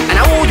did it. And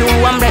I who you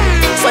umbre.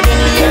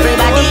 Suddenly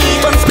everybody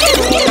turn friend.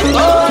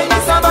 Oh,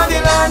 it's a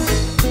body land.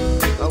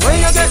 Where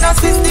you get that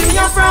system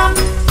you're from?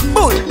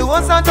 Bull,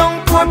 those are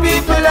down poor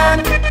people and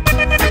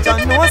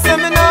John no say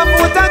me nah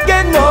vote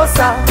again, no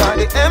sir. Cause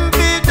the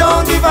MP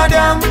don't give a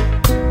damn.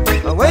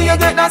 Where you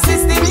get that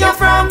system you're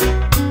from?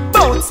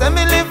 Bout say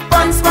me live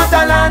on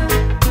Scotland.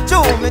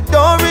 Joe, me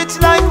don't rich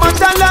like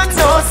Matalan,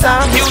 no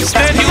sir.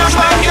 Huston.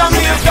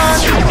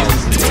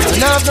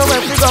 I have nowhere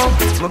to go.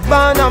 Me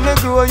born and me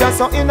grow, you're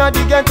so inna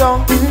the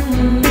ghetto.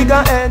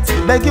 Bigger heads,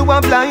 beg you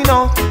a blind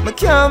now. Me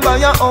can't buy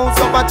a house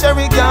up a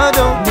cherry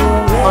garden.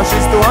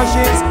 Ashes to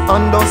ashes,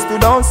 and dust to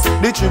dust.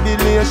 The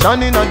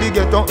tribulation inna the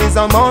ghetto is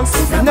a must.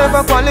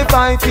 Never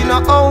qualify for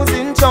a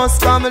housing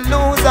trust. Cause me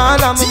lose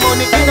all of my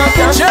money in a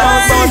cash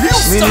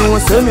box. Me know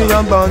say me a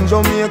born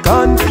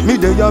Jamaican. Me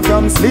dey a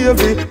from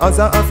slavery as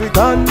a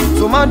African.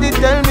 Somebody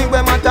tell me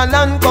where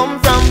Matalan come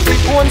from. We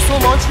own so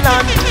much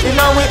land in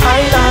our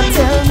island.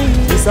 Tell me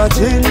it's a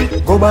chill,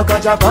 go back to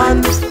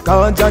Japan.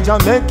 Cause Jaja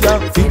make ya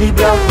feed the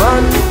black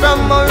man.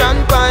 From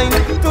Moran Pine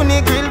to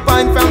the Grill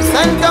Pine. From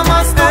St.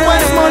 Thomas to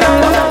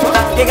Westmoreland.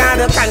 You got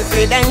the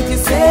confidence to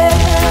say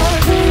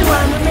you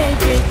wanna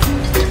make it.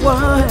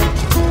 What?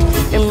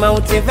 And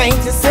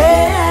motivate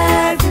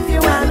yourself if you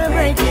wanna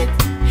break it.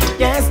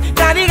 Yes,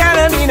 God, you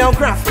gotta be no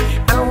craft.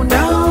 Oh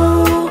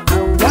no,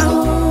 oh no,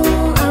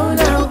 oh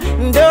no.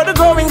 Though the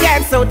going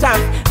gets so tough.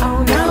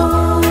 Oh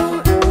no,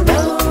 oh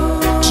no.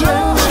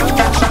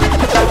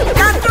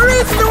 Got to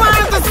reach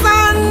towards the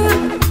sun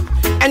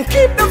and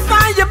keep the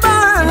fire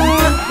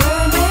burning.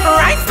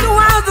 Rise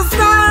towards the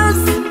stars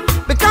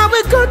because we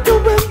got to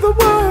win the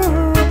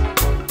world.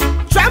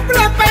 Trample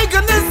up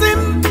paganism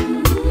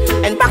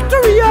and back to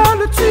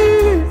reality.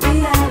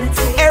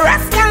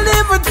 Irrational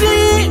liberty.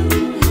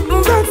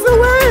 That's the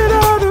way it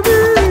ought to be.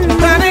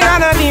 But it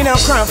gotta be no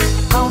crump.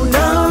 Oh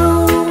no,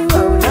 oh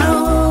no,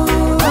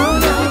 oh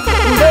no.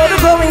 Though the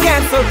going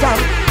gets so tough.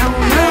 Oh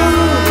no,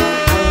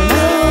 oh no.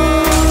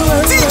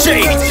 DJ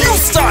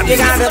Huston. You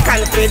got the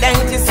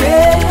confidence to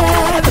say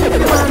you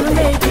wanna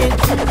make it.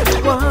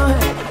 What?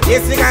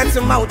 Yes, you got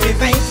to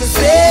motivate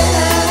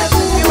yourself.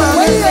 You wanna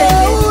make it.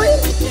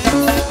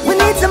 We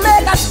need to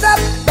make a stop,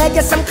 beg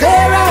you some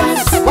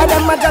clearance. Why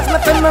them a judge me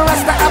for my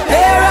rasta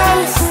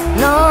appearance?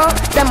 No,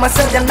 them a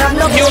say them have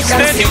no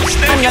vacancy.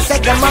 And you say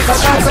them a go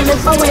dance and live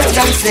for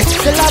vacancy.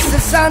 The last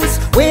sons,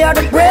 we are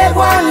the brave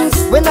ones.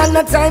 We not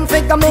no time for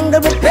to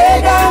mingle with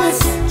pagans.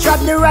 Trod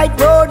the right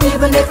road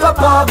even if we're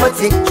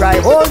poverty. Try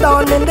hold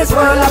on in this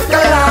world of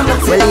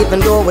calamity. Well, even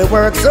though we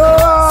work so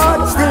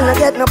hard, still not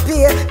get no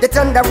pay. The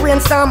thunder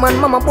rainstorm and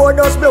mama board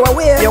those blow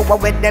away. Yo,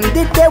 what with them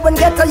did they when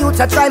get a youth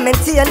to try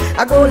maintain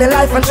a goal in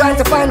life and trying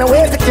to find a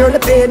way to cure the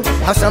pain.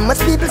 How so much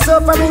people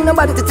suffering,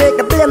 nobody to take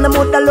the blame. The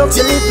mother love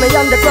you leave me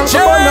on the ground,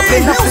 burn up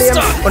in the flame.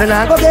 But then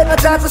I go get no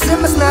chance to see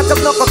me snatch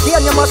up no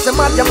cocaine. You must be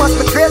mad, you must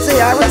be crazy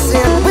or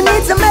insane. We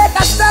need to make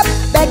a stop,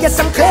 beg you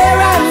some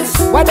clearance.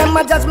 Why them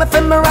a judge me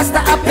for my rasta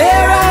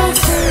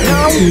appearance?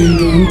 Tuned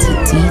in to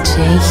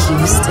DJ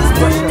Huston.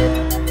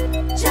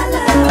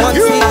 Once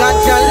we got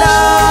your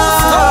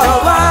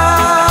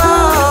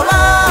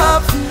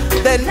love,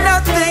 then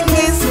nothing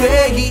is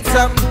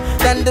greater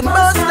than the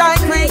most like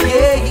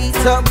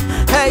creator.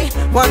 Hey,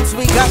 once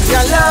we got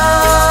your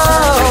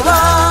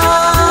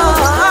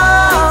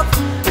love,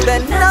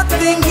 then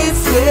nothing is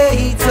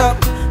greater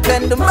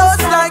than the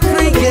most like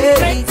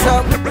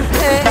creator.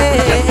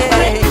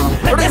 Hey,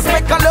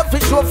 respect and love we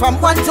show from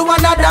one to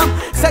another.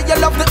 Say you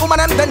love the woman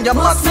and then you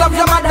must love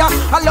your mother.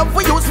 I love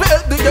we use we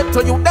help the get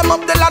to you them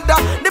up the ladder.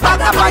 The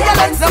bag of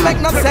violence don't make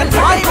no sense.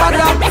 Why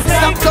bother?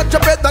 Stop touch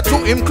your brother to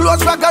him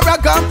close ragga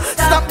ragga.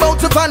 Stop bout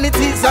to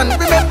vanities and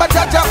remember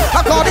Jaja.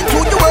 According to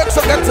your work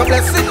so get a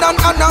blessing and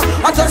honor.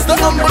 And just the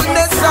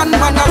humbleness and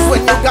manners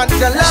when you got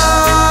your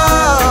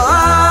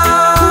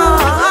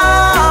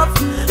love.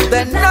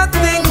 Then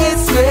nothing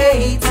is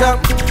greater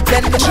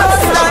than the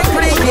most like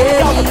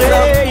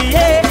creator.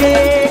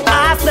 I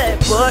said,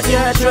 boy, Put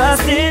your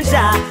trust in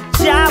Jah.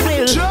 Jah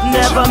will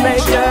never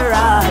make your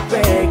heart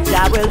break.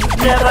 Jah will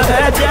never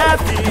hurt your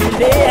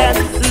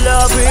feelings.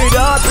 Love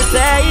without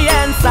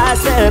pretense. I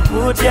say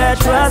put your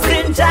trust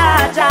in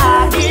Jah.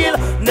 Jah he'll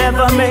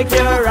never make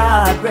your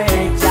heart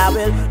break. Jah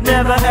will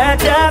never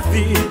hurt your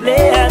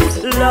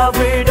feelings. Love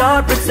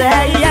without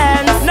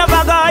pretense.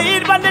 Never go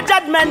eat on the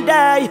judgment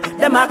day.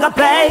 Them a go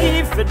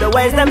pay for the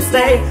ways them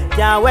stay.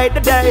 Can't wait the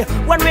day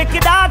when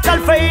wicked hearts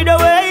shall fade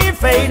away,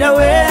 fade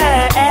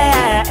away.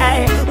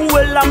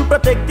 Well, I'm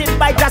protected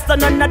by just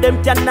none of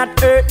them cannot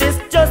hurt this.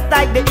 Just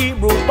like the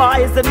Hebrew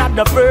boys in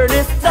the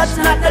furnace. Such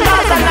not the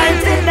laws of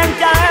 19 them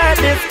can hurt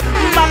this.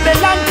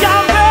 Babylon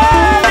can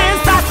burn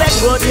this. I said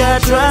put your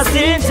trust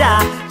in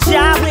Jah.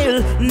 Jah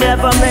will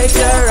never make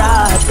your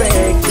heart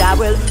break. Jah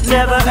will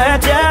never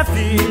hurt your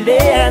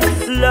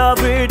feelings.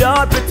 Love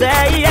without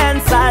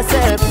pretense. I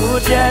said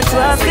put your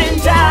trust in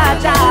Jah.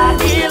 Jah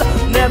he'll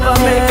never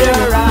make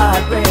your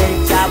heart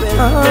break. Jah will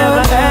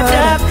never hurt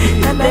your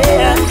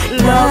feelings.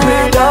 Love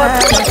without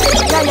pretense.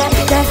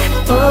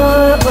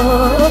 Oh, oh,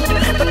 oh,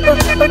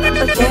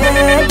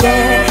 yeah,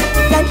 yeah.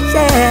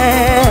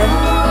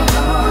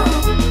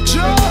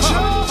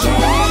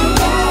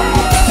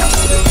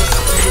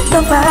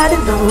 Nobody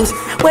knows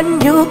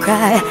when you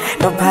cry.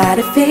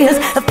 Nobody feels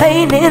the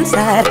pain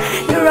inside.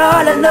 You're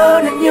all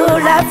alone and you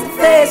have to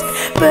face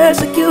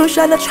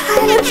persecution, a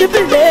trial and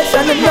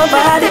tribulation, and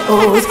nobody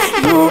owes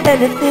you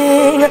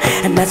anything.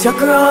 And as you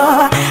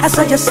grow, I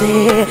saw you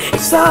say,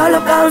 it's all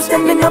about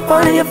standing up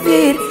on your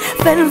feet,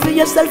 fending for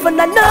yourself and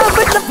not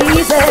with the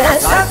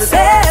pieces.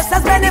 Success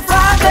has many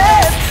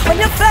fathers. When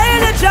you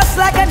fail, it's just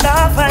like an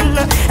orphan,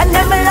 and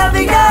them love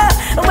you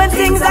when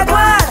things are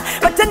gone.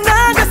 But you're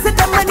not just sit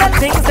down when your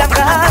things are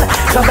gone.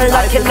 Trouble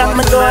knocking on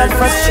my door and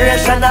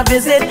frustration I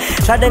visit.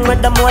 Treading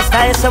with the most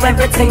high so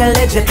everything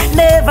legit.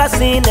 Never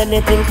seen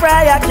anything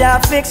prior,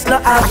 can't fix, no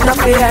have no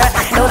fear.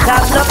 Don't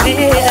have no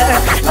fear.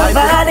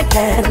 Nobody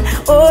can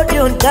hold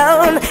you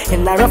down.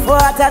 In the rough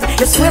waters,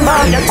 you swim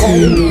on your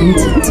own.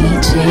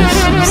 DJ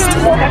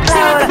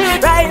Huston.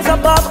 Rise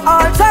above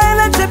all trial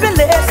and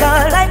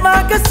tribulation. Like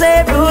Marcus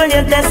said, rule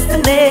your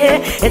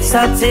destiny. It's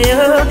up to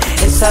you,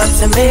 it's up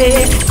to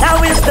me.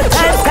 Now is the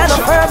time, stand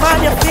up firm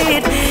on your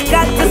feet.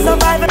 Got to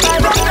survive it.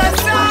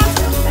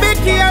 Be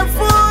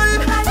careful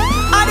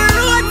on the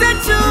road that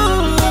you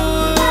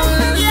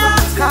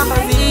come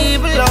on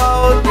evil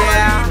out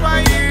there.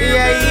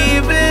 Yeah,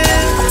 evil.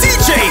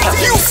 DJ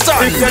Huston.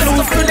 If you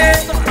lose today,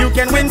 you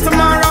can win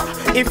tomorrow.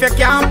 If you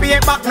can't pay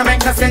back, no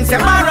make no sense you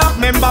borrow.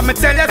 Remember me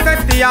tell you,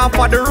 set the half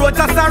for the road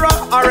to sorrow,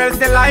 or else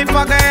the life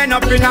again end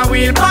up in a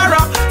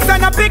wheelbarrow. So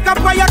no pick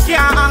up where you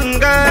can't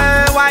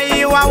angle. Why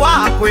you a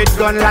walk with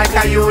gun like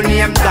a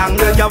you-name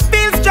dangle? You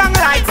feel strong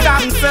like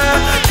Samson,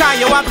 cause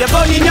you have the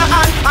gun in your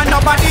hand and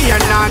nobody you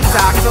not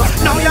talk. So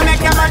now you make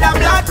your mother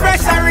blood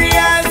pressure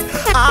raise.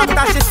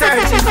 After she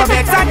searching for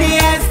better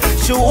days,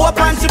 she hope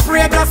and she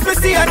pray just to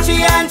see a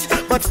change,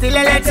 but still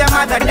you let your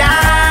mother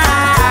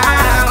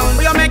down.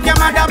 You make your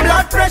mother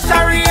blood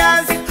pressure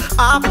raise.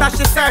 After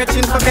she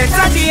searching for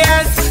better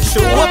days, she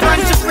hope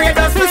and she pray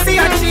just to see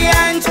a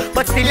change,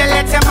 but still you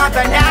let your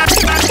mother down.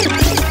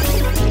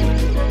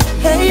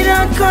 Hey,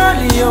 don't call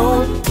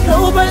you,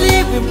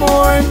 nobody be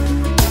born.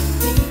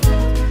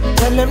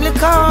 Tell them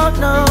look out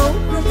now.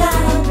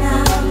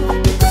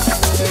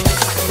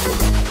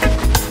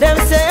 Them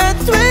say at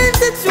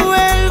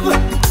 2012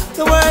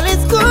 the world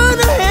is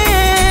gonna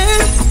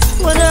end.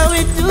 What are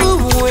we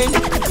doing?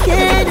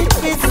 Can it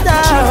be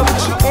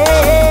stopped?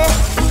 Hey,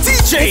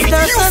 DJ it's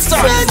not a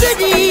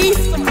tragedy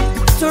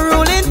to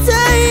rule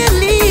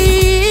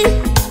entirely.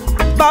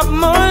 Bob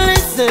Marley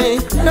say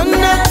none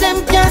of them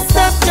can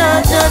stop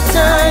your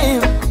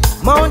time.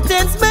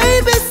 Mountains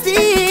may be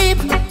steep,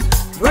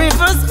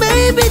 rivers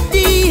may be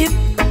deep.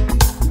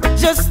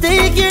 Just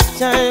take your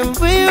time,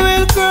 we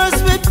will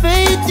cross with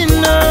faith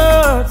in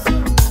us.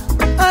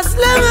 As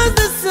long as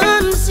the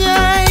sun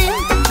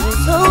shines,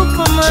 there's hope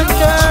for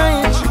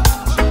mankind.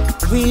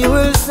 We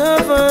will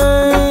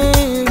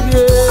survive,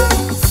 yeah.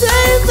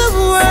 Save the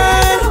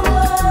world,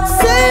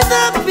 save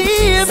the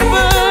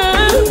people.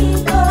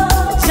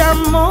 Jam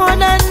more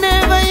than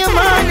ever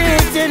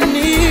humanity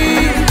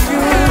needs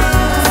you.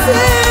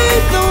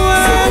 Save the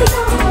world,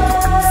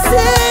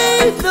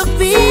 save the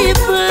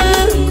people.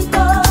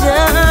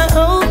 Yeah, I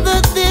hope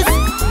that this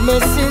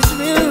message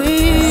will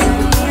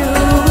reach you.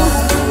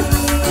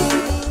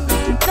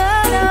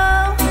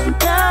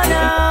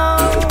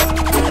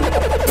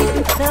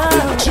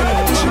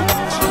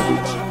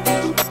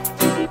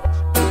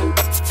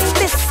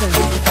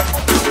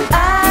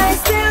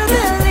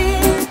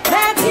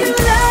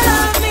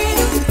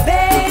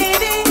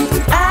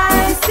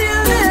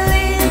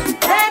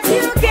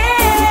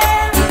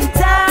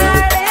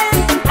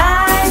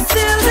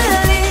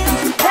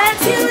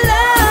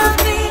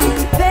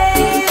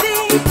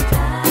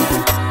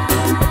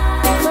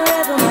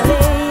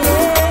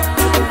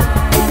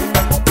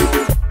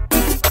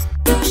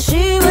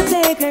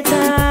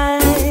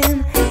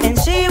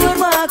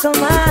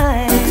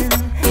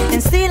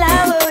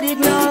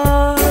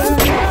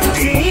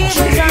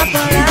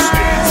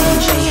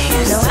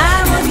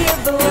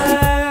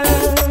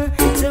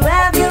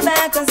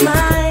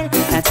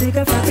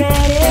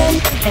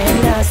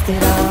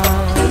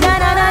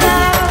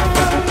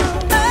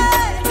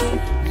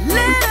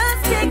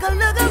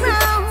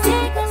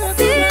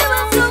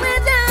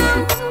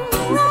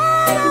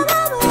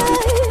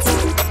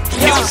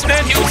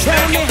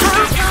 Tell me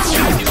how come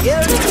you're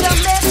in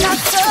Jamaica,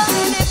 so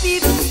many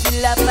people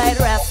still a fight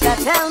Rasta.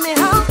 Tell me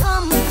how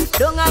come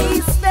down a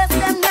East West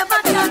them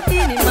never chat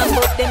in him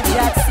about them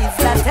chat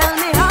sister. Tell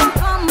me how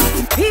come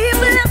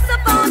people left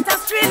about the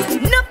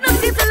street, no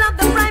people love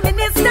the Prime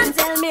Minister.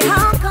 Tell me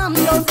how come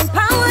those in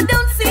power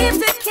don't seem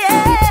to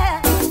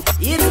care.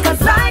 It's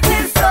 'cause life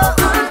is so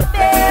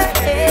unfair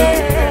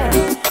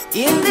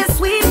in this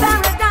sweet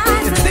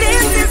paradise, and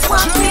this is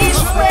what we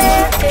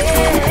swear.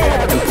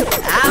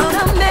 Out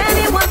of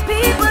many one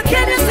people,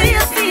 can you see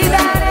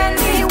that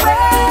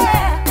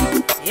anywhere?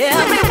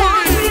 Yeah,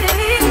 everyone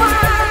really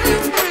equal,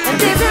 and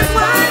this is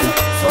why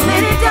so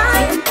many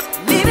die,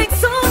 leaving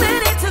so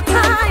many to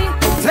cry.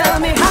 Tell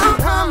me how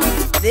come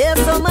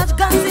there's so much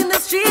guns in the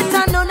streets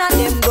and none of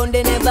them gun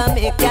they never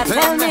make ya.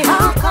 Tell me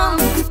how come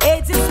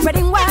AIDS is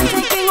spreading wild,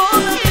 taking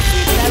over the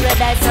streets,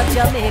 paradise of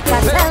Jamaica.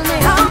 Tell me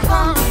how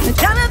come the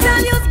dollar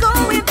value's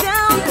going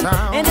down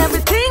and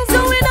everything's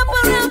going up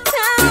around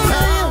town.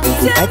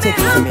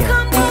 Tell me how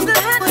come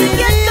Google had to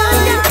get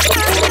gone down.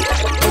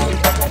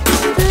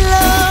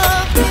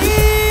 Love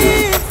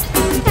is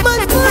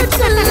much more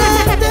to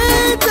life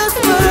than just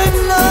word.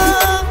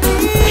 Love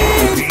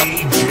is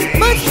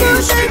much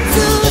more than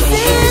to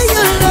say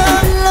you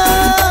love.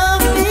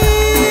 Love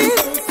is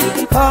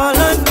call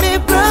on me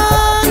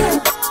brother.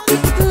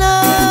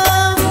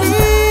 Love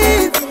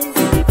is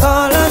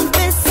call on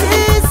me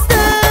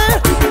sister.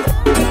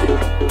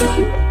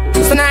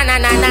 So na na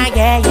na na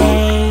yeah yeah.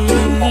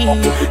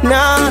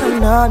 No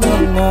no no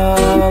no.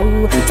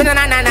 So na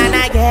na na na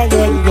na yeah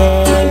yeah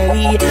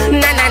yeah.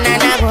 Na na na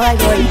na boy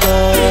boy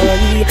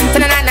boy. So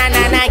na na na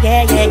na na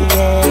yeah yeah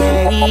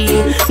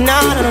yeah. No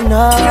no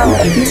no.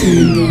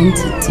 Tuned in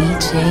to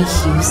DJ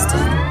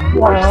Huston.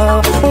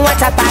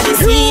 What a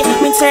policy,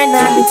 me turn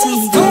on the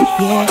TV.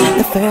 Yeah,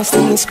 the first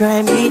thing is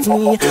crime beat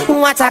me.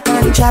 What a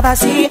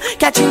controversy,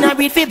 catching a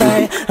read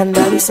fever. And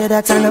I say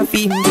that I'm a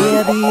female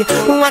baby.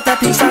 What a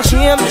piece of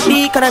shame,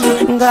 the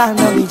economy gone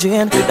on the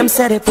drain. Them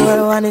say the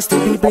poor one is to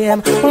be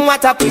blamed.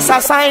 What a piece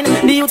of sign,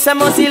 the youths they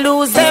must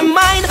lose their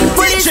mind.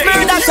 Police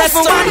murder set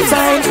for one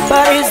time,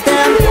 but it's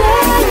them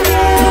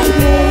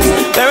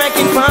where I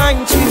can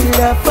find true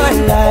love for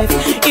life.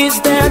 Is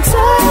there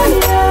time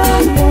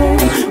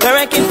where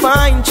I can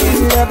find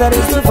true love that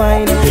is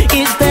divine?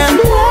 Is there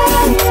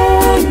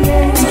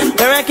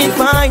where I can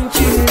find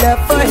true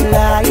love for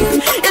life?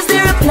 Is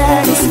there a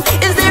place?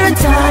 Is there a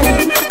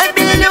time? I've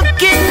been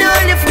looking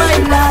all of my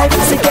life.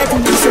 So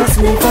getting yourself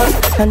live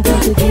up and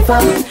don't you give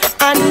up.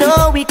 I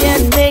know we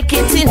can make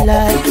it in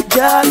life.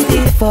 Just be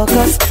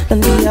focused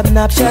and be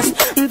obnoxious.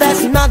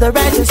 That's not the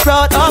righteous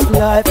road of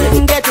life.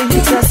 Get to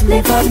yourself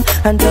live up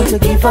and don't you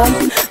give up.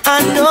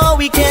 I know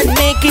we can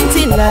make it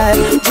in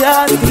life.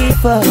 Just be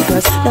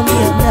focused and be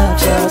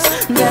obnoxious.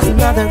 That's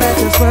not the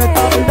righteous word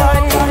of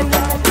life.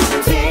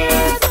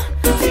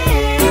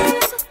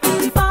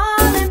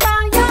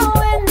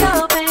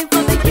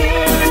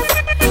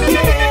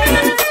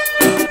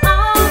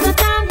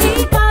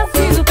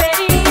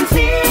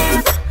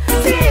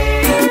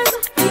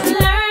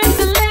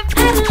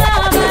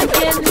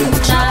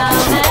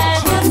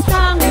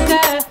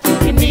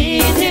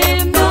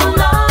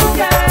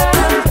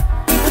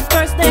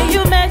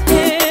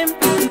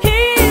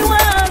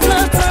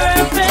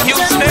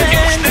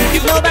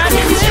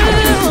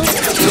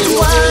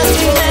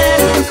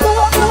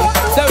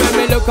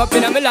 Up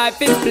in my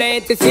life is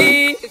plain to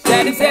see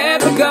that it's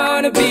ever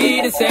gonna be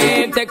the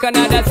same. Take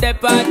another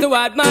step on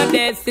toward my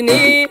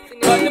destiny,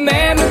 but the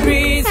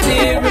memories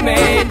still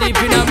remain deep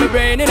in my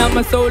brain and on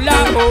my soul.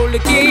 I hold the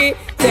key.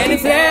 Said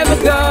it's never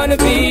gonna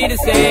be the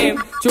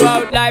same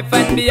throughout life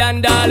and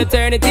beyond all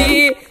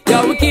eternity.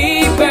 Yo, we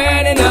keep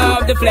burning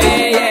up the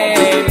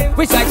flame.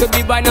 Wish I could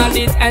be by all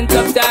these ends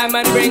of time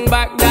and bring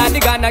back that the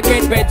Ghana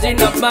great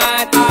virgin of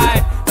mine.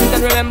 I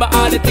and remember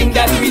all the things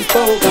that we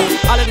spoke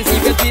of, all of the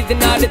secrets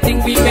and all the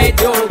things we made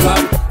joke of.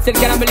 Still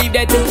cannot believe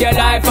they took your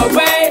life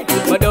away,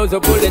 but those who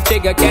pull the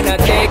trigger cannot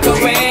take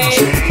away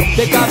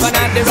the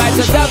covenant, the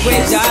righteous of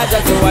which judge.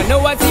 So I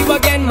know I see you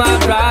again, my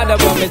brother.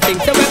 But me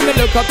think so when me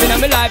look up in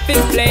my life,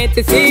 it's plain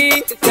to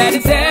see that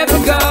it's ever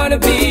gonna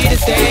be the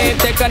same.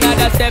 Take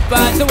another step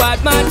on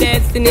toward my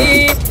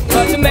destiny,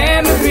 but the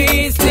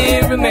memories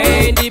still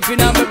remain deep in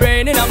my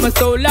brain and on my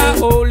soul. I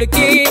hold the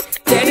key.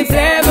 Said it's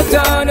never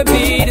gonna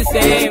be the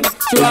same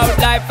throughout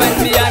life and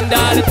beyond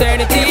all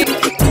eternity.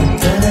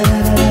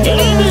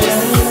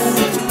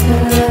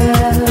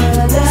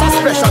 It's a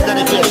special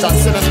dedication,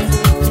 see them.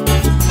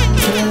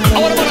 I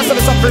want to say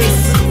some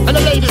praise, and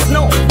the ladies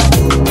know.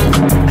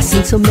 I've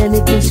seen so many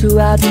things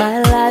throughout my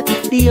life.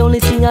 The only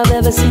thing I've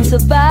ever seen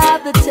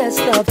survive the test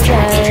of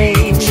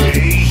time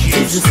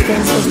is the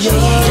sense of your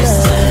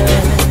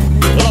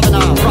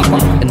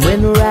love. And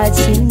when right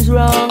seems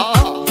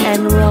wrong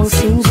and wrong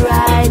seems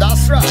right,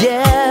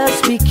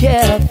 just be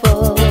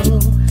careful,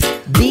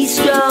 be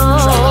strong.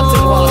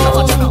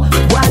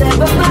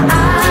 Whatever my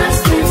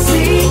eyes can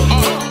see,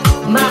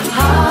 my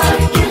heart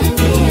can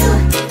feel.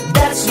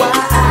 That's why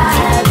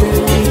I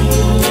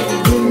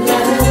believe in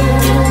love.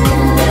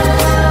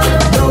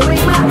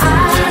 Knowing my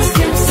eyes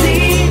can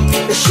see,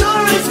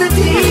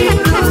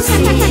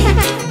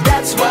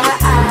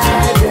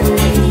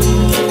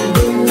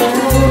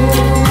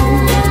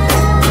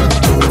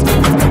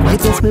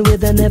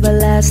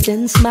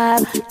 everlasting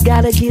smile.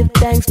 Gotta give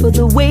thanks for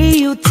the way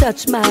you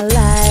touch my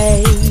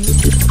life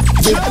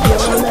with your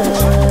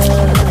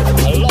love.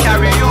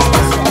 Carry on.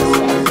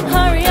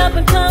 Hurry up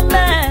and come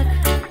back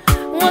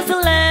was the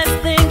last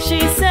thing she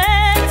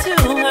said to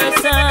her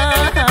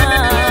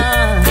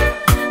son.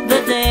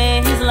 The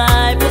day his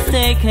life was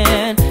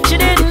taken, she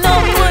didn't know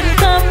he wouldn't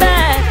come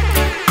back.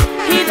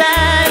 He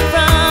died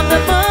from the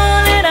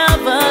bullet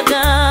of a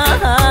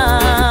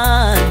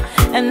gun,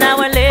 and now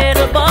our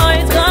little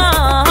boy's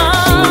gone.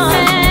 She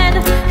said,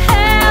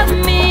 help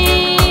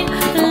me,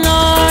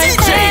 Lord,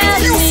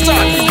 help me.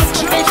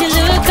 And she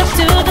looked up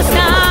to the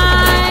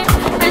sky,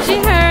 and she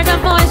heard a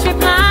voice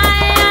reply,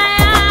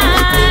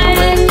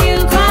 when you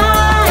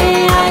cry,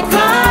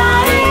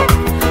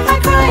 I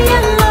cry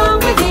along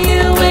with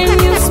you. When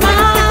you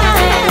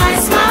smile, I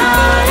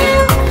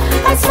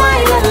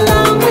smile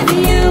along with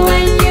you.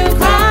 When you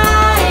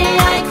cry,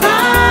 I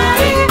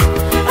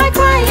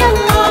cry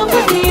along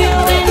with you.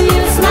 When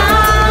you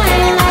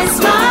smile, I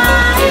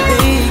smile.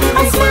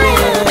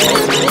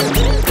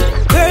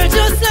 Girl,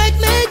 just like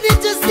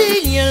magnet, just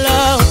in your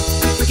love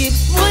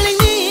keeps pulling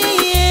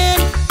me in.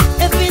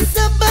 If it's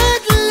a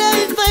battle I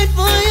fight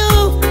for you,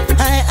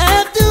 I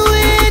have to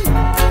win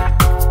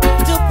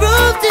to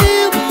prove to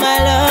you my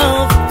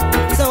love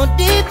so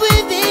deep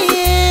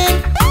within.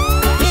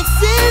 It's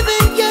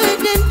even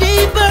getting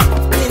deeper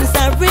since I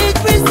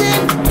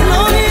represent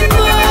longing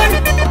for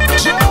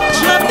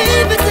my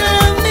baby to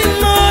love me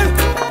more.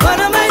 What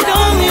am I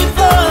longing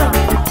for?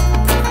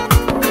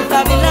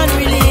 Babylon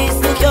release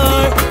the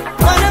cure.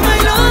 What am I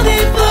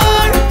longing for?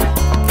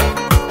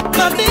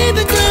 My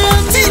baby to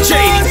love me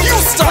more.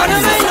 What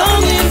am I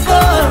longing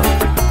for?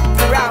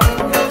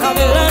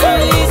 Babylon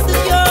release the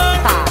cure.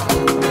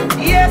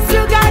 Yes,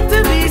 you got to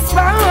be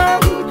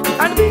strong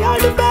and be all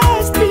the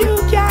best you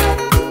can.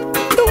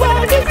 The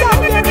world is out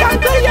there,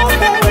 conquer your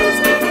fears.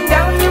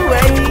 Down your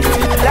way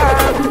too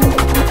long.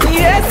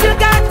 Yes, you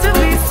got to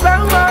be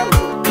strong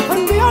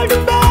and be all the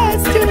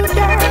best you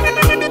can.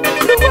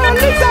 The world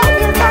is out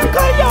there,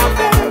 conquer your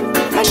fears.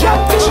 And down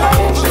your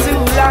way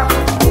too long.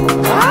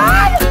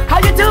 Hi, how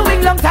you doing?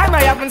 Long time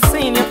I haven't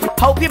seen you.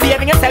 Hope you're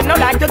behaving yourself now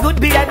like a good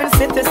behaving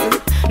citizen.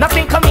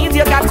 Nothing come easy,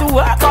 you got to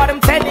work hard, I'm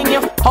telling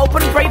you. Hope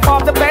and pray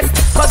for the best,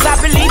 cause I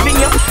believe in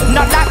you.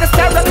 Not like a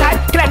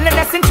stereotype,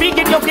 cleanliness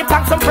intriguing you. Give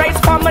thanks and praise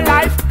for my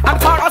life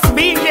and for us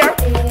being here.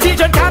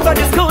 Children can't go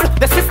to school,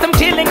 the system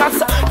killing us.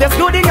 There's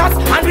good in us,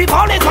 and we've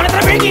always wanted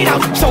to bring it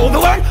out. Show the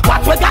world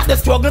what we got, the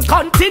struggle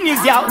continues,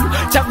 yo.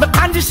 Check the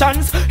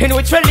conditions in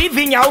which we're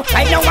living, yo.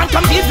 I don't want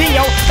to give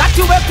you that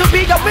you have to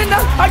be a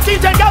winner. Our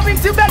children going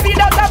to bed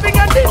without having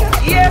a dinner.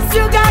 Yes,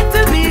 you got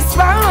to be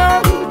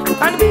strong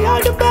and be all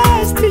the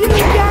best you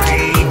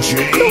can.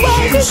 The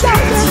world is out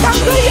there,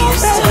 conquer your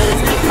best.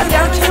 And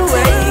down your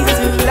way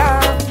too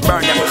long.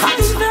 Burn them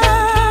hot.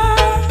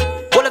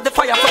 All of the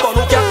fire for God,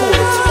 who can cool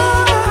it?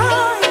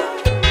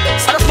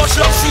 So that's much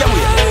love, see them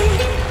with.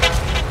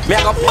 Me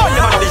I go burn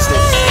them out of business.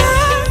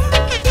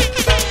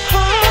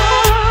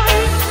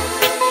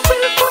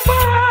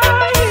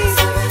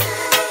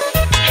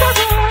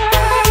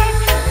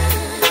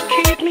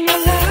 Keep me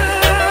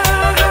alive.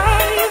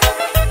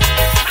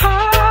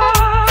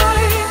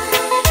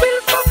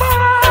 Will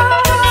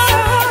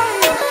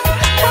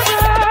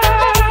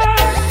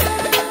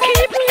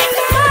keep me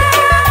alive.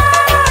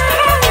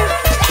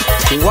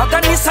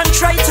 Wagonist and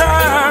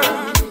traitor,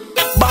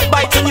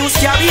 backbiting news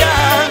carrier.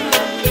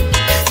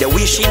 They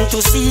wishing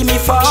to see me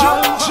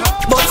fall,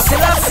 but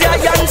still I see a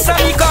answer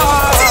me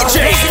call.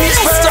 DJ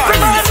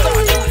Huston.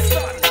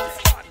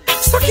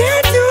 So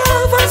can't you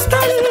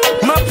understand?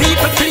 My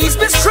people, please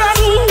be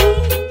strong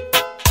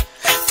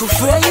to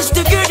face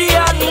the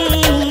Gideon.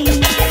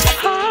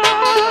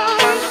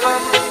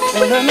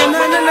 Na na na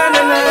na na na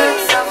na.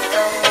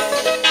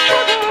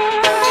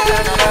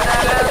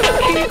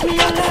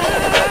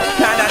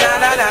 Na na na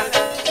na na.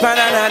 Na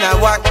na na na.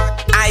 What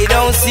I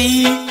don't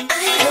see,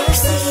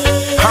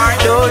 heart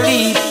don't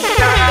leave.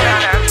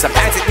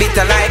 Sometimes it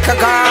bitter like a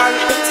gall,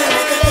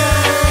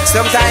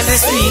 sometimes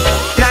it's sweet.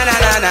 Na na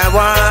na na.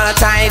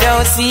 What I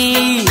don't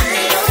see,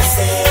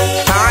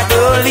 heart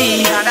don't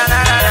leave.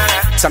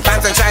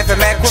 Sometimes I try to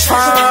make we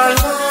fall,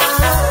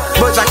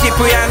 but I keep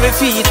we on my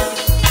feet.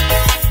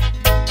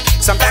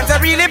 Sometimes I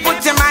really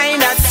put your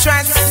mind at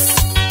stress,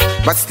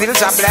 but still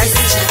I bless.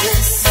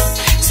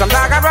 Some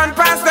dog I run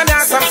past the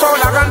nest, some fowl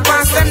I run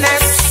past the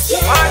nest.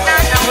 It's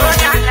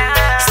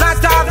not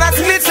all that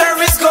glitter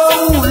is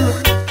gold.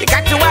 You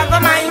got to have a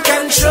mind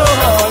control.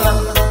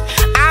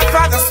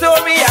 After the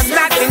story has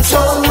not been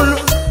told.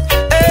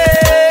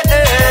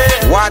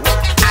 What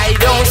I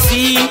don't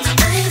see,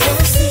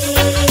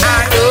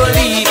 I don't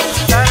leave.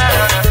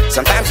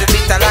 Sometimes it's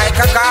bitter like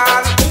a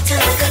gall,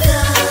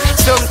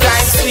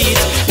 sometimes sweet.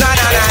 Na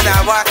na na na.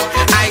 What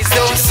I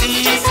don't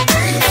see,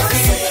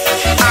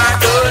 I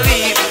don't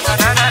leave.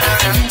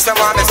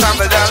 Someone is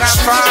stumble down and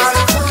fall.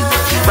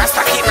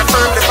 Rasta keep me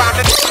firmly on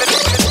the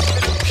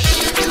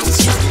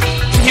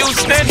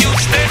Houston, Houston,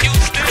 Houston,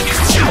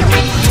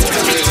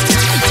 Houston.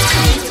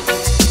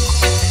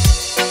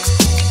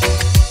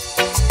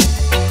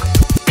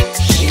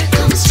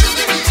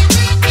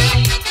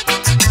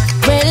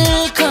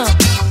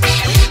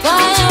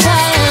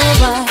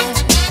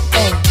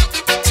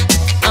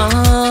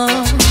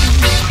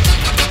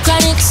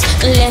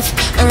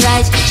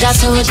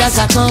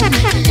 come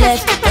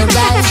left or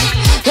right.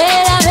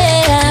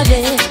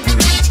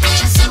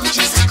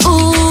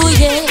 Ooh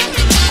yeah,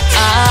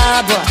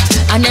 ah boy.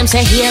 And them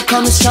say here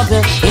comes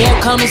trouble, here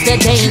comes the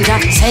danger,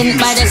 sent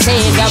by the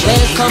Savior.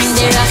 Welcome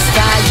the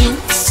Rasta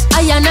youths.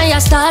 I and I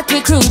start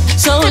recruit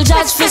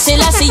soldiers for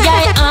Selassie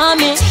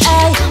army.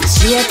 Ay,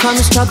 here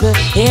comes trouble,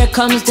 here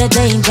comes the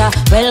danger.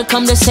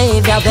 Welcome the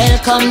Savior,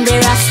 welcome the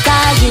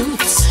Rasta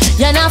youths.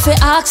 You know fi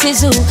ask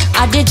is who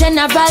at the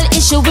general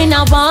issue in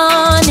a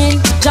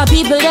warning. The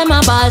people them a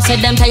ball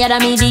said them tired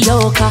of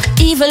mediocre.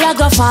 Evil a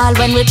go fall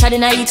when we tried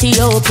in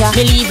Ethiopia.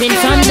 Believing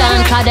from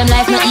down cause them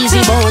life no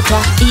easy boat.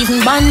 Even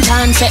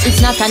Bantan said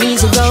it's not an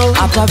easy road.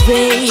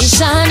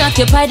 Operation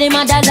occupy the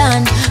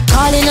motherland,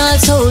 calling all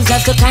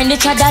soldiers to kind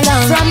each other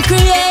along. From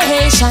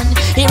creation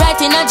he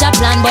writing a job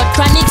plan, but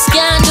chronics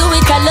can't do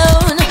it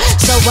alone.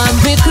 So I'm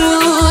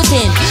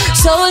recruiting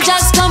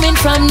soldiers coming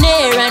from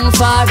near and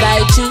far.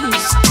 I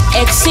choose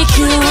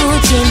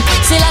executing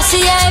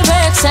Selassie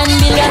works and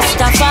be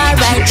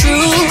Rastafari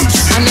true.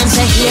 And them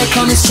say here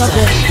comes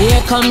trouble,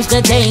 here comes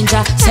the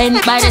danger,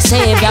 sent by the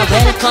Savior.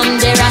 Welcome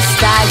the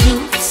Rasta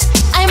youths.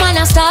 I'm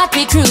gonna start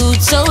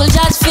recruit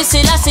soldiers for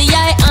Selassie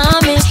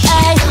army.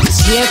 Aye.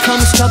 Here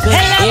comes trouble,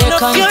 here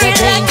comes the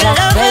danger.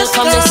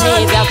 Welcome the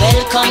Savior,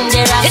 welcome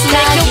the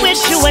Rasta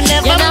youths. You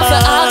know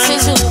for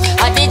oxys who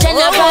at the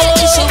general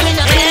issue we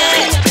not.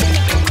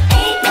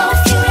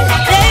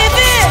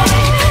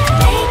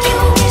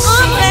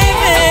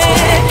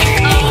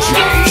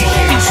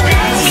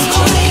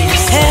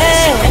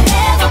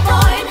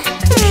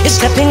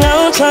 Stepping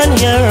out on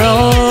your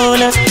own,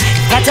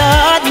 got a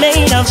heart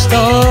made of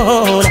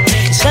stone.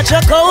 Such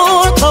a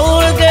cold,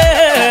 cold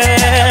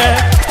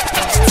girl.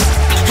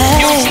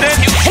 Hey,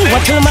 and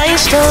what will my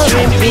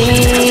story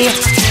be?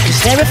 Is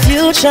there a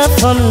future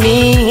for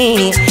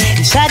me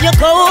inside your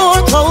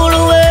cold, cold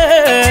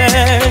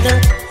world?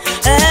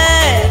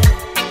 Hey.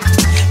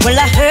 Well,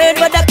 I heard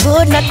but I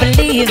could not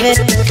believe it.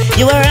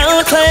 You were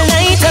out all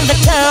night on the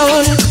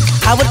town.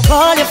 I would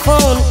call your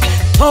phone,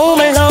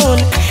 home alone.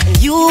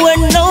 You were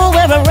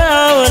nowhere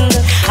around.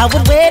 I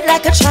would wait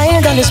like a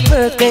child on his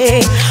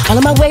birthday. All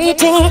of my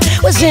waiting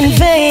was in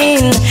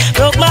vain.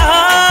 Broke my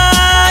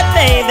heart,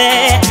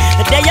 baby.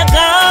 The day you're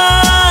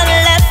gone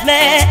left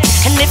me.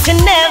 And if you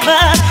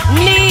never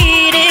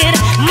needed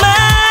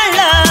my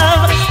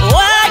love,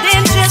 why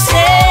didn't you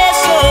say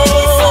so?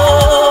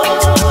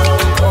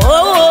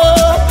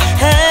 Oh,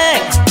 hey.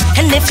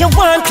 And if you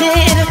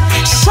wanted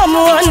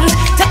someone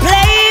to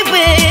play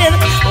with,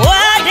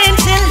 why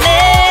didn't you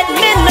let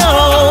me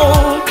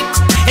know?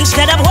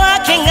 Instead of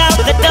walking out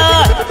the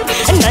door,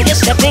 and now you're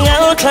stepping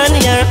out on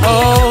your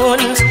own.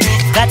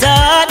 Got a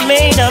heart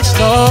made of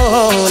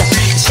stone.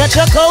 Such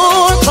a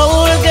cold,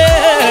 cold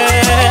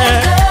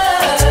girl.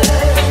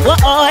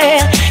 Whoa,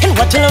 and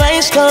what will my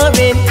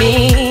story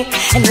be?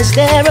 And is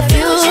there a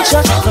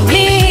future for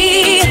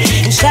me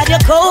inside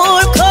your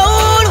cold,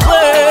 cold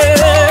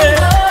world?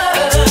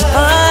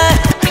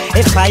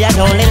 If I had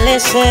only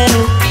listened,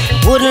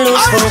 wouldn't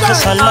lose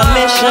focus on my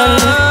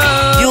mission.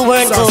 You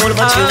weren't gold,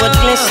 but you would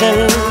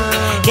glisten.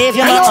 Gave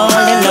you my all,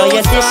 and now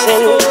you're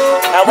dissing.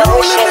 I was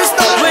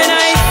when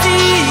I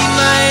see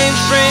my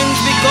friends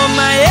become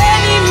my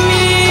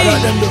enemy,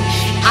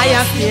 I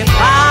have to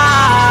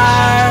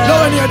far.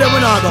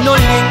 No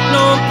link,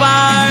 no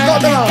bar.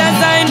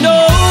 Cause I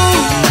know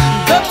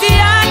dirty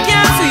I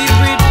can't sweep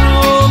with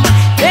room.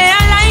 They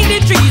are like the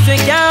trees that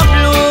can't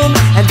bloom,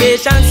 and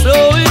they shall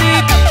slowly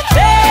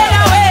fade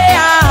away.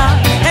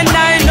 And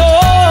I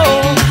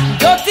know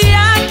dirty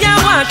I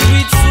can't wash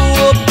with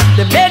soap.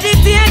 The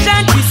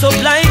meditation is up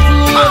like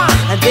rope,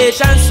 and they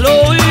shall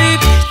slowly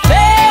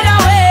fade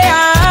away.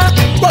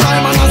 But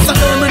I'm an answer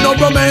to me, no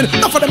woman.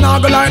 Enough of them now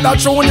go like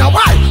that show ya.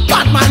 Why?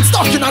 Batman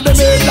stuck in a the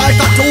bed like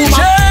a tumor.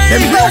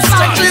 Them bless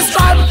like this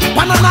tribe.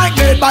 Pan a night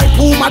made by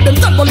Puma. Them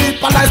temple leap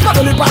and I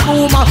smuggle it by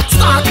rumor.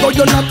 Start go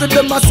you not to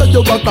them, I say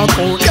you got a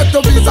code. Get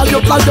your visa,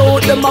 you fly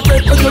out. Them a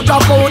break when you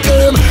drop out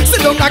them.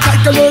 Sit down like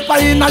calculate by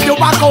in and you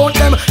back out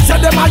them. Say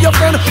them are your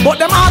friend, but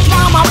them ask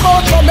mama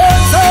about your men.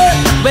 Say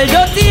well,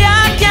 dirty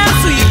I can't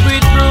sweep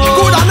with broom.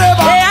 Good and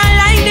never. They are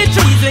like the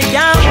trees that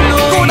can't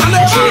bloom. Good and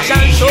never. They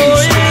shall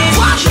slowly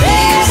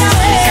fade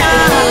away.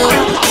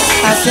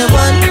 I say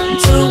 1,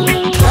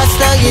 2,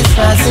 Rasta is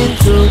passing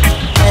through.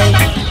 Hey,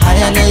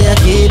 I know you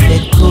keep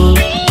it cool,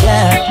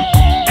 yeah.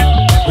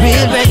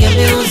 Real reggae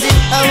music,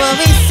 how what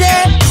we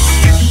say.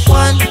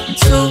 1,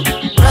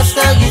 2,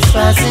 Rasta is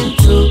passing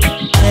through.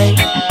 Hey,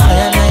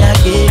 I know you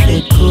keep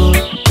it cool,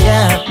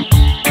 yeah.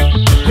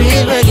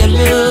 Real reggae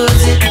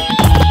music.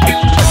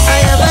 I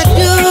have a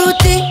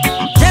duty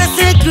just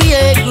to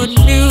create good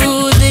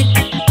music,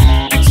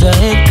 so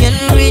it can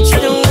reach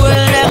the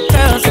world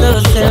across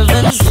those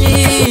 7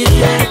 seas.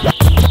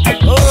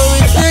 Oh,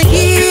 it's a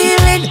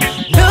healing,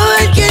 no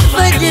one can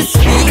find this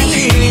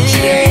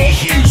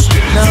feeling.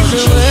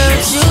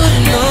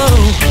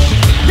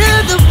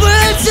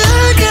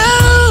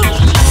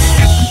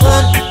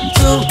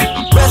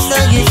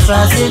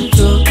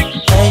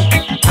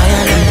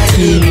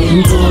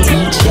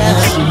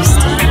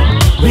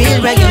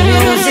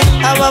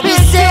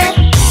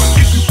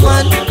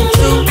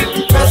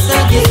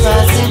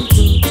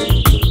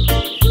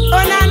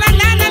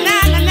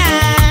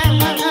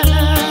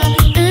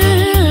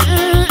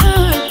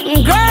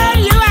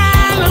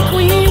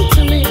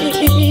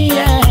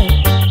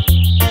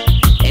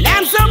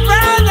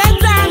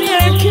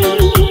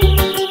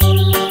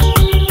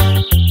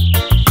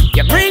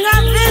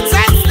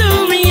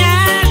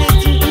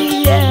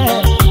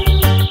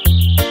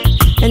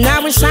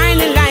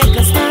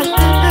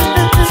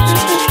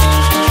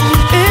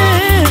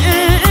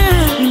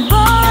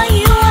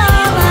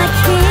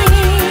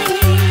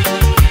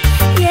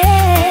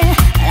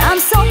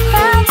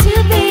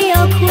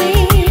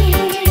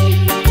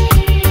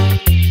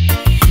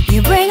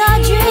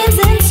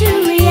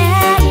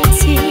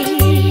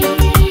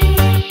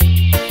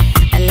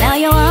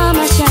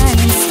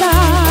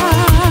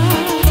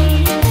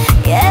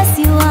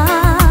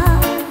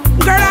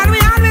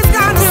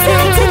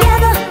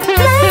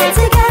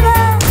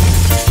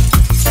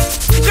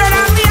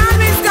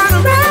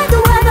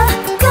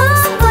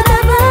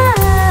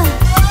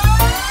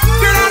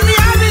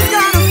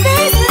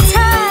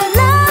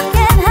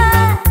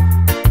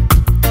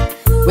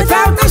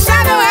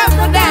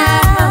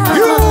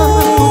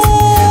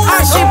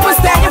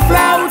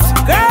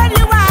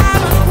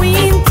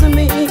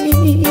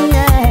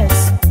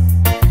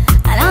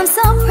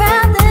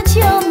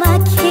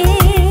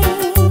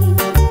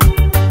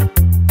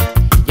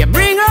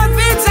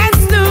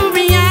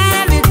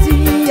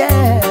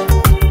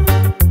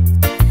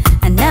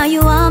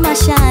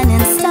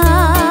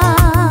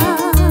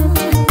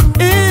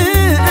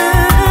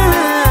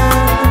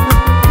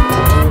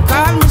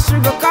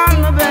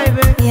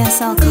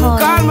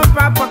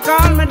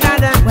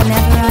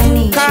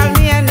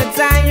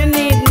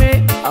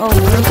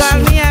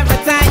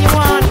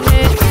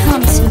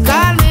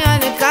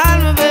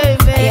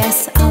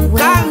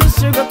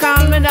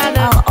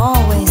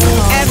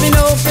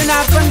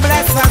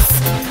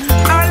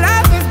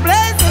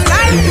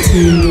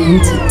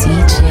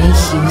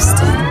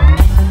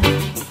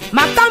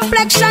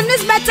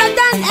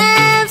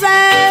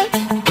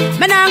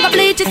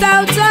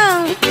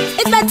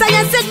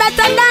 makes it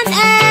better than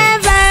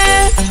ever.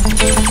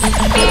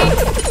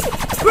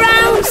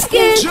 Brown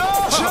skin.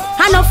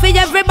 I know for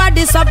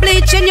everybody so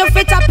bleaching you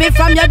fit up it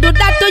from you do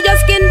that to your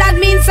skin. That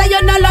means that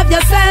you don't love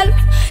yourself.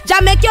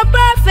 Jah make you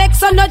perfect,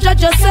 so no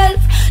judge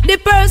yourself. The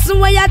person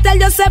when you tell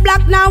you say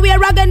black now we're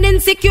rugged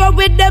insecure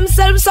with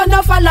themselves, so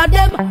no follow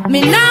them.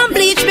 Me now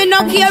bleach, me no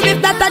care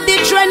if that a the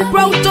trend.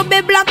 Proud to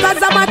be black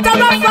as a matter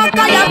of fact.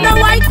 I have no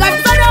white God,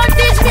 so don't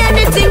teach me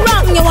anything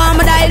wrong. You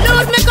want me die,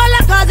 lose me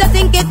color cause you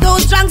think it too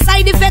strong.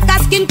 Side effect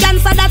of skin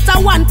cancer, that's a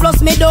 1.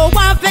 Plus me don't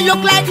want to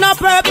look like no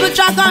purple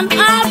dragon.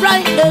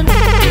 Alright then.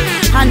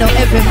 I know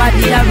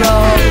everybody a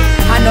rob,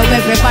 I know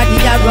everybody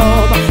a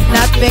rob.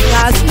 Not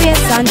because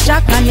Mace and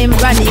Jack and him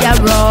granny a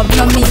rob,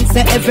 no mean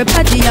say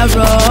everybody a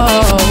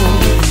rob.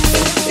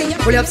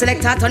 Pull up,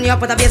 select, turn you up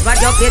with a bass,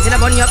 back your face in a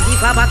bun, your keep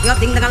back your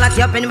thing, they're gonna lock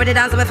you up, anybody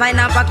dance, we find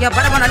out, back you up,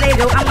 but I'm gonna lay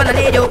you, I'm gonna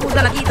lay you, who's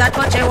gonna keep that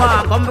country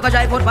warm, come because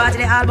I put party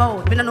the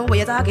elbow, we don't know what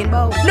you're talking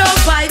about. No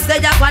vibes, they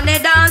up on the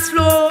dance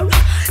floor,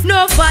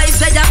 no vibes,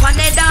 they up on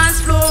the dance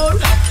floor,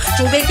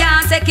 so we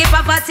can't take it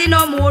poverty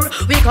no more,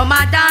 we come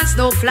and dance,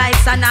 no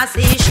flights and a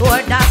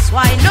seashore, that's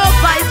why, no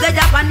vibes, they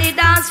up on the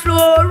dance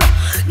floor,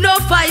 no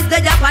vibes,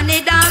 they up on the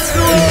dance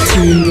floor.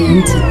 Tuned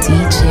in to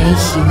DJ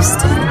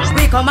Huston.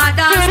 We come and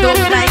dance, no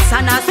flights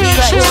and a seashore.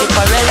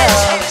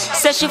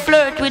 Says she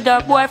flirt with her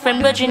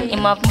boyfriend, virgin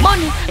him up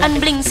money and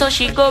bling, so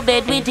she go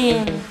bed with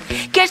him.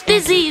 Catch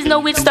disease,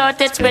 now it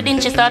started spreading.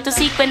 She start to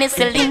seek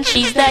penicillin,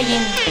 she's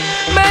dying.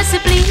 Mercy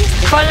please,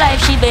 for life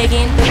she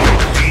begging.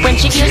 When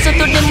she hears her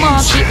to the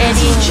mark, she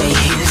heading.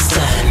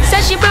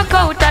 Says she broke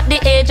out at the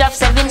age of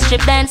 7,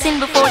 strip dancing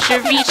before she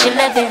reached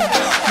 11.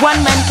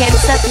 One man can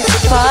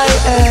satisfy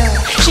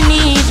her, she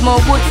needs more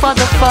wood for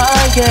the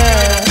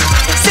fire.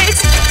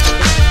 6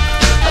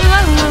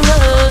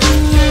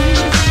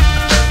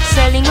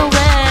 selling away.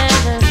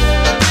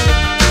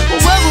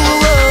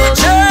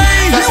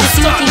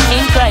 Prostituting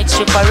in Pride,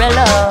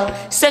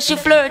 Stripperella. Says she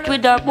flirt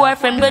with her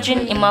boyfriend,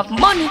 virgin him up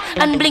money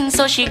and bling,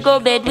 so she go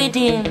bed with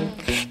him.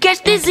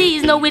 Catch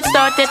disease, now it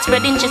started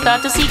spreading. She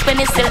start to seek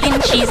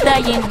penicillin, she's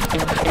dying.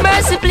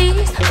 Mercy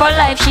please, for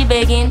life she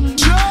begging.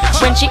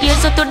 When she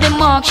hears her to the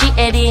mark, she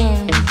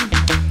heading.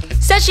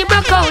 Says she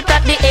broke out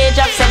at the age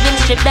of 7,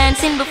 strip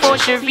dancing before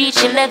she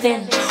reached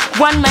 11.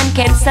 One man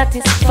can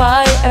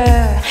satisfy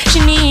her, she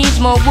needs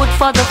more wood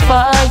for the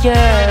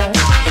fire.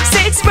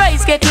 6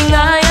 price getting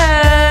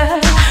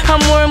higher,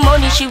 and more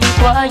money she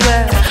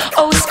require.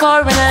 Oh,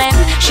 score and land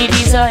she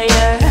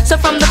desire. So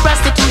from the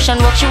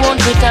prostitution work she won't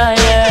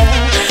retire.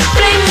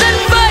 Flames and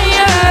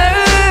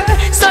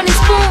fire, sun is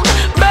spoon,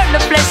 burn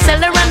the flesh,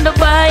 sell her and the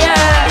buyer.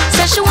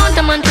 Says she want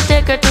a man to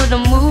take her to the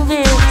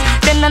movies,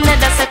 then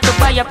another set to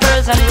buy her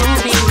pearls and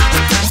rubies.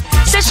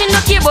 Says she no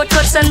care about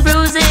cuts and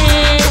bruises,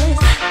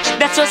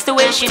 that's just the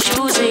way she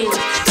chooses.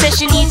 Says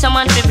she needs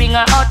someone to bring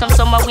her autumn,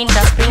 summer,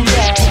 winter, spring,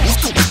 yeah.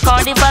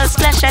 Carnival,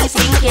 splash and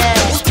sing, yeah.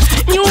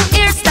 New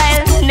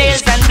hairstyle,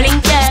 nails and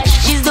blink, yeah.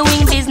 She's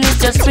doing business,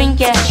 just bring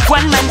cash.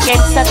 One man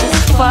can't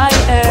satisfy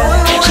her,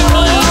 she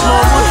needs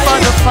more wood for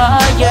the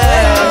fire.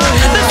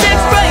 The sex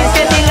price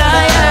getting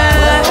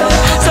higher,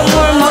 some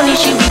more money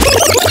she be.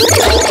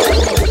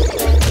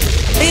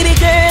 Baby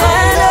girl,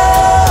 I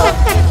know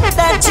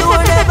that you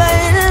were never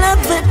in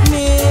love with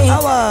me,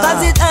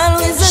 cause it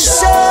always a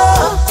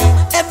show.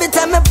 Every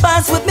time I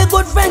pass with my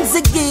good friends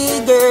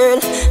again, girl,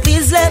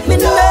 please let me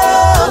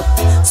know,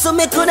 so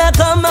me coulda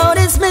come out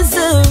this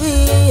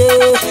misery,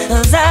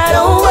 cause I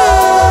don't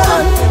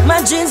want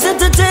my dreams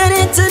to turn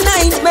into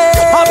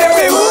nightmares. Oh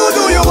baby, who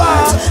do you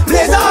want?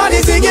 Blaze all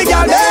the thing you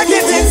can make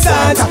it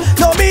instant.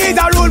 No me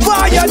the rude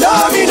boy, you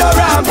know me the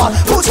ramp.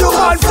 Put you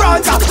on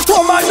front,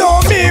 woman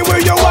know me where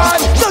you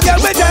want. So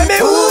girl, tell me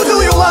who do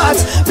you want?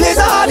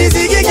 Blaze all the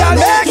thing you can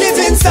make it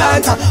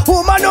instant.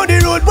 Woman know the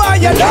rude boy,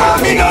 you know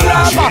me the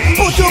ramp.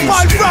 Put you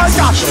on front,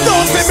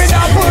 don't see me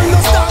not pull no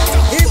stop.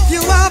 If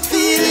you are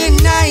feeling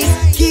nice,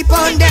 keep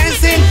on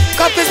dancing.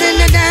 Couples in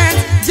the dance,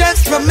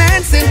 just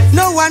romancing.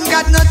 No one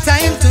got no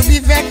time to be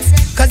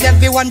vexed, cause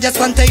everyone just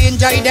want to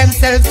enjoy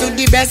themselves to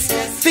the best.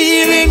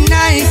 Feeling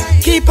nice,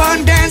 keep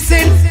on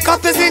dancing.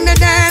 Couples in the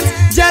dance,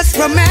 just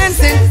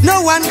romancing.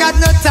 No one got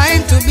no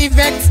time to be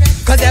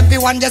vexed, cause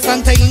everyone just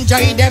want to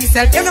enjoy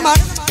themselves. You know man,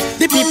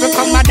 the people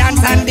come and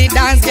dance and the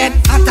dance get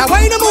hotter.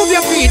 Why you move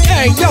your feet?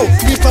 Hey yo,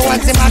 people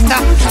want the matter.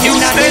 You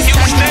not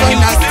stand on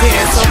the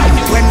stage, so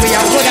when we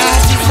are good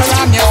artists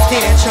around your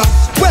stage, so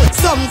well,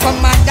 some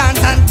come and dance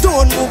and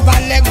don't move a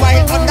leg,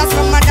 while others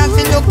come and dance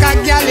and look a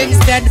girl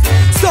instead.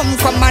 Some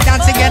come and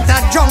dance and get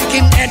a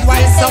drunken head,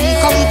 while some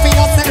come for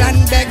hustle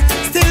and beg.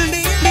 Still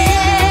the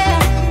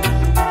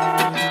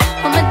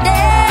on my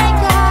day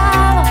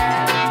call,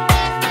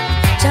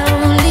 I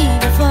won't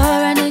leave for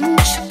an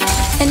inch.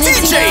 And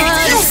DJ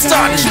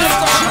Huston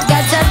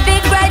got a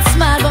big bright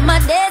smile, but my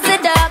days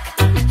are dark.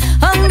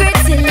 Hungry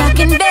till I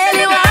can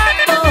barely walk.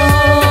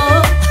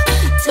 Oh,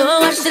 too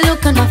much to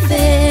look on my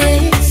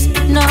face.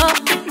 No,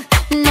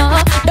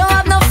 don't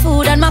have no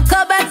food and my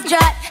cupboard's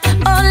dry.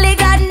 Only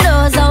God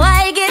knows how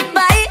I get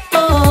by.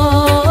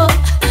 Oh,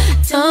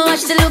 too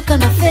much to look on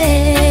my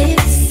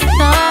face.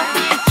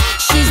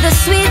 the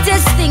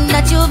sweetest thing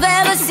that you've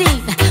ever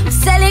seen.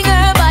 Selling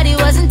her body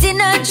wasn't in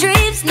her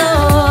dreams, no.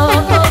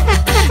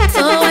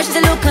 Don't watch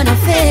the look on her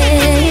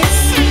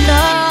face,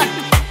 no.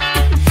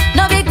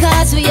 No,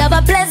 because we have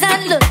a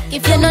pleasant look.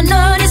 If you don't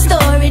know the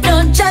story,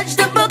 don't judge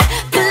the book.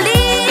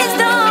 Please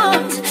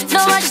don't.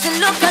 Don't watch the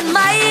look on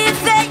my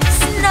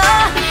face, no.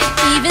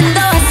 Even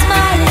though I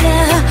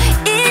smile,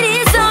 it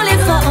is only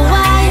for a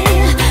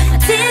while. My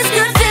tears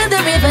could fill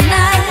the river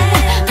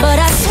Nile, but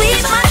I sweep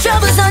my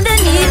troubles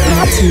underneath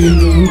my Tune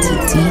in to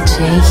DJ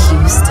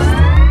Huston.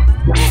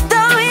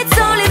 Though it's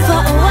only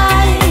for a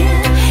while,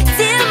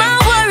 till my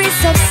worries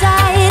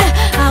subside,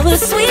 I will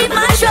sweep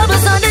my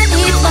troubles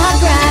underneath my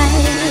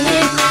pride.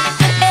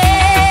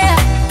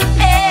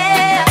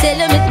 Tell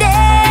me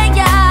there,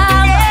 I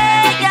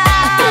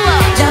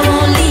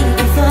won't leave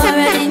you for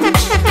an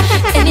inch.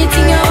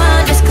 Anything you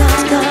want, just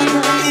come.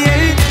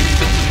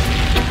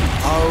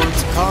 Out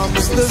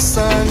comes the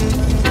sun,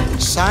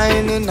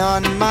 shining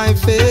on my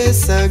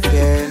face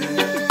again.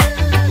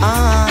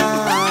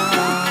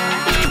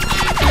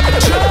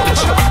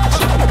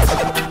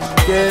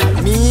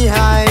 Get me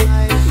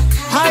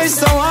high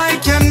so I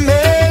can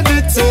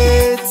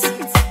meditate.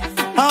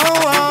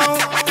 Oh,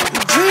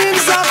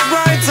 dreams of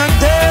brighter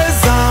days.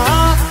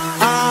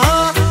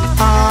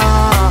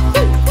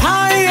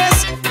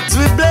 Highest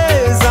we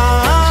blaze.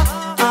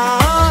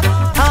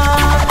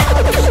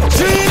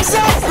 Dreams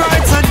of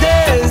brighter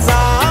days.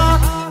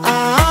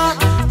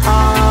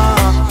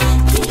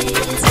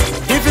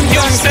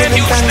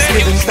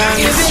 Giving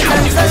thanks.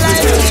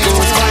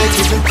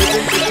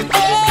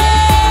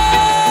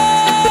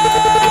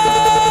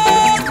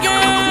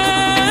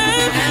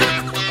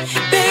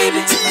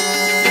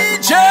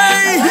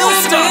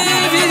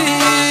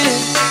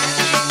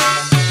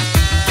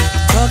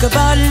 Talk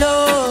about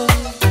love,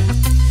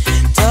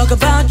 talk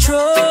about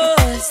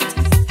trust,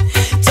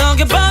 talk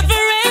about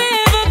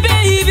forever,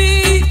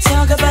 baby.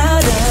 Talk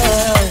about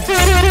us.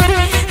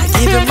 I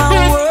give you my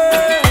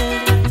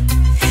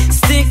word,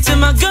 stick to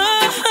my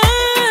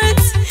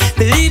guns.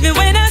 Believe me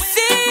when I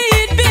say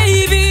it,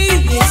 baby.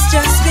 It's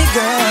just me,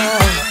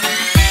 girl.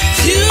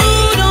 You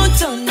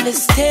don't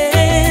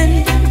understand,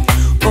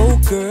 oh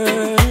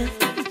girl.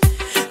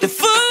 The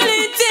full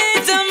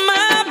intent of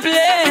my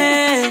plan.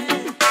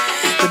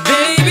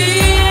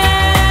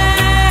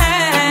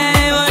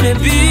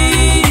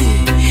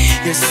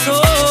 Your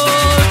soul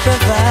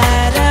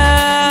provider,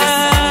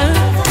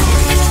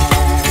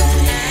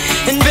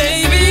 and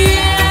baby,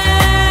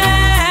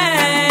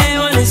 I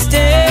wanna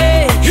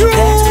stay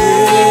that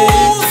way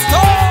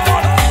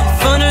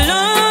for the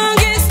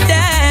longest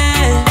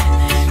time.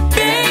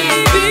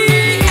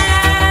 Baby, I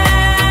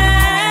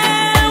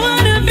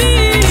wanna be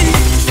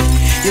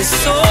your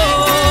soul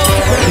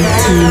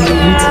provider.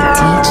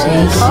 DJ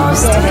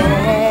Huston.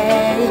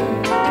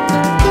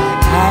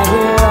 I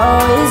will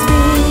always be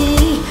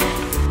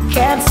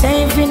kept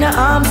safe in the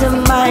arms of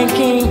my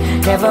king.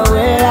 Never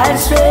will I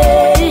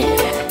stray.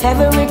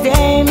 Every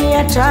day me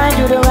I try to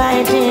do the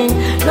right thing.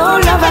 No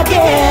love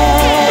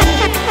again.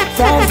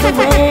 That's the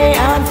way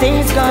and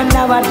things gone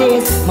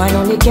nowadays. Man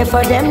only care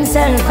for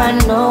themselves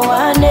and no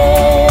one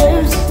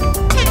else.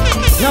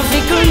 No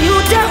fickle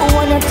you don't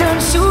wanna turn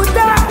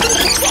shooter.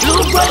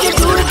 Look what you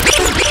do.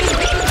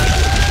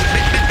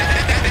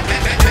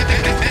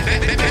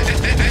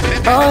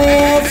 Oh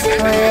yes,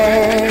 oh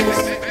yes,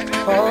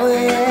 oh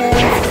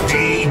yes.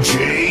 DJ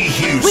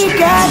Huston. We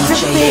got to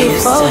be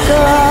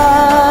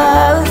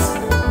focused.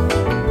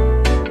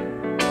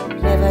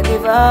 Never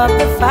give up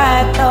the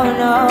fight, oh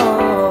no.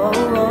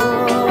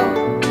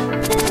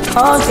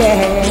 Oh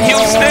yeah.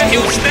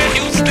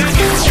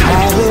 I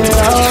will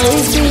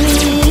always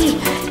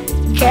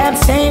be kept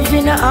safe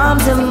in the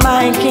arms of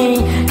my king.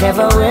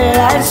 Never will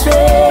I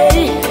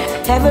stray.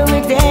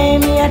 Every day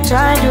me I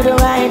try to do the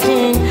right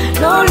thing.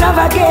 No love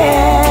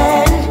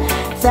again.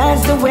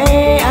 That's the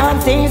way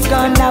and things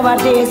gone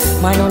nowadays.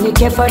 Man only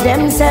care for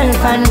themselves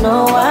and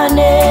no one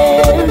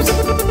else.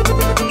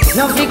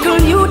 No fickle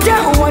you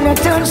don't wanna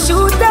turn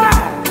shooter.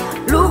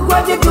 Look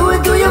what you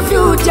do to your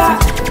future.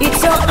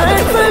 It's so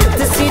hurtful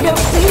to see the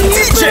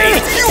people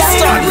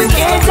dying with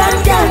AIDS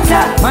and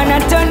cancer. Man a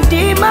turn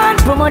demon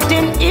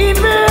promoting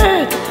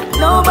evil.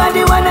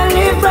 Nobody wanna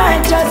live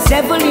righteous.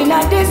 Devil in a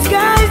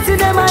disguise, to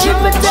them I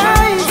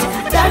hypnotize.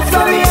 That's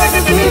why we have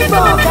to be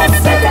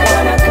focused. Better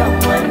gonna come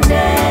one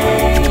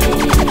day.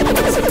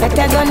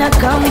 Better gonna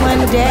come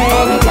one day.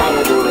 All we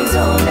gotta do is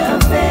hold the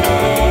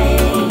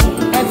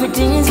faith.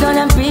 Everything is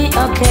gonna be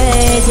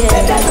okay, yeah.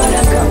 Better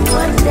gonna come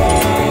one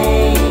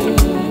day.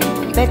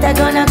 Better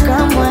gonna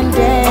come one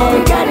day. All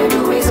we gotta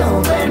do is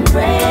hope and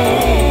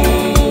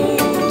pray.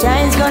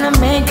 Giant's gonna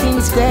make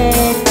things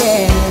great,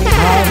 yeah.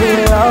 I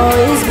will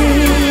always be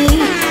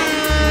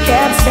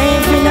kept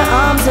safe in the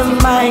arms of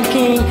my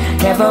king.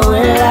 Never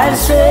will I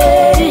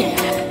stray.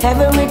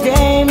 Every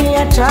day me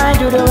I try to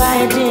do the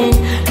right thing.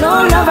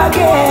 No love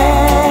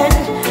again.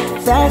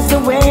 That's the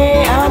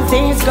way and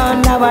things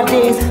gone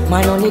nowadays.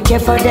 Man only care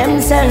for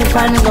themselves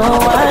and no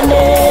one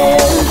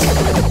else.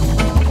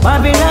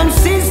 Babylon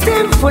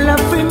system full of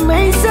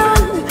Freemason.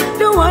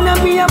 The don't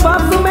wanna be a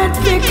Baphomet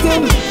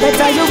victim.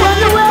 Better you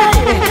run away.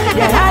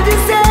 You had to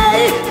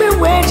say,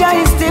 beware, Jah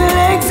is still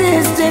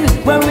existing.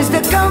 Where is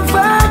the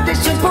comfort that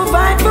should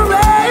provide for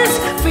us?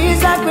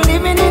 Feels like we're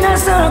living in a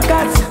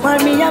circus. While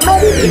me and my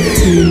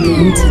Tuned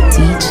in to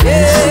DJ.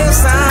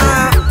 Yes,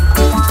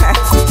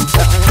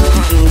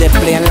 the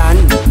plain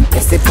land,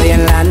 it's the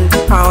plain land.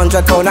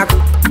 100 pound of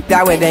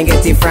that where they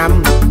get it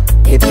from.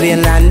 The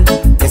plain land,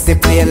 it's the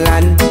plain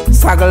land.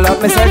 Struggle up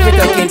myself with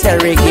the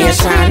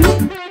interrogation.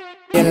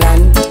 Plain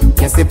land,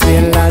 it's the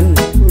plain land.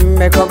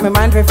 Make up my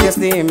mind to face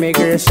the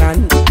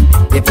immigration.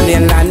 The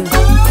plain land,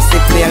 it's the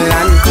plain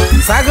land.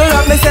 Struggle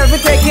up myself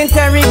with take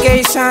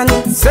interrogation.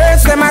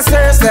 Search them, I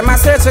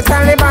search for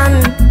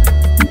Taliban.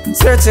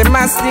 Searching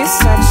mass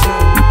distraction.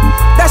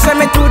 Dash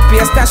me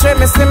toothpaste, dash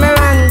me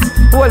stimulant.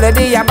 Hold the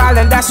day a ball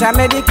and dash a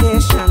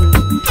medication.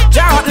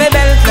 Draw out me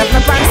belt, left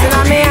my pants in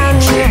my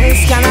hand.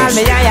 Scan all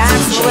me eye,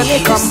 ask me where me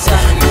come from.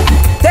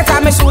 Take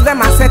off my shoes,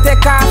 them and say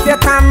take off your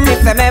tam.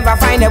 If them ever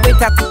find a way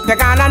to they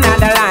gone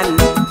another land.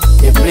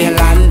 The plain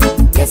land,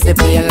 yes the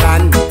plain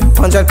land.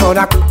 100 pound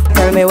of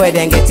tell me where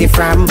they get it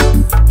from.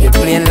 The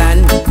plain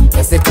land,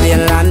 yes the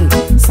plain land.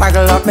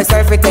 Struggle up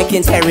myself with take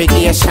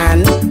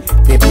interrogation.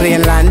 The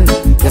plain land,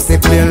 yes the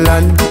plain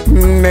land.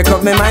 Make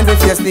up my mind to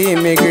face the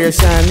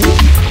immigration.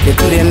 The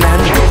plain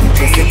land,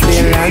 yes the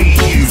plain land.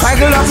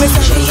 Struggle up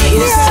myself.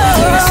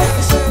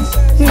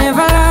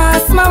 Never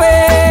lost my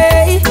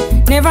way.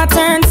 Never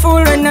turned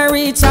fool when I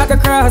reach out the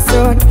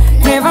crossroad.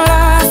 Never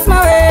lost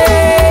my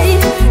way.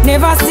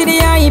 Never see the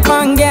hype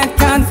and get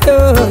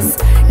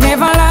confused.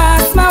 Never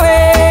lost my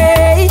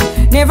way.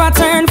 Never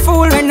turn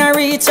fool when I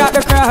reach out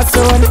the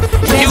crossroad.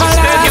 Never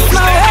lost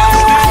my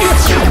way.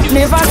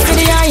 Never see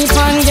the hype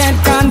and get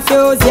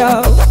confused,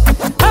 yo.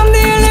 I'm the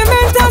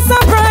element of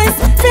surprise.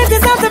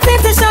 50s after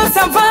 50 shall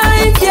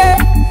survive, yeah.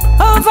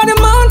 Over the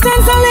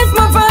mountains I lift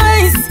my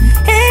voice.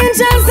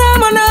 Angels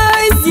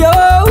harmonize, yo.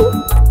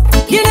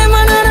 Give them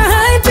another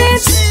high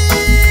pitch.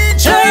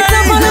 Right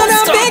up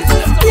another big,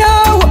 yo.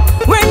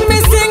 When me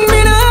sing, me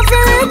not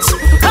rich.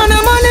 And the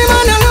money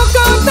man, I look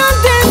out and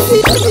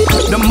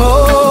dance. The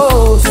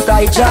most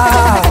I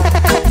Jah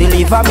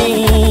deliver me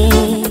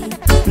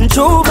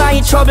through my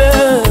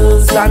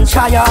troubles and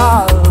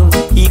trials.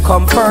 He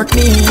comfort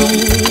me.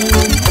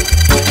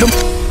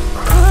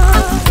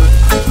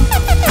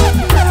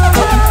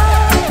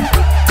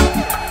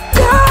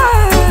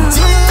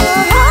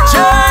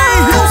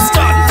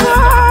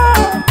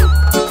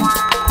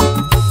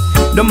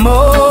 The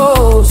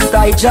most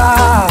I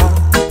Jah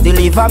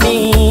deliver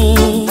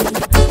me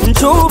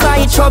through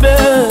my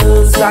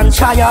troubles and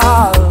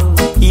trials.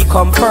 He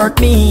comfort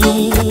me.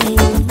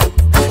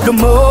 The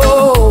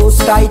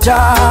most I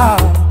Jah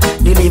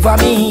deliver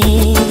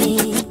me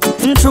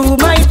through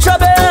my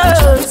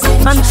troubles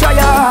and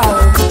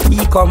trials.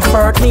 He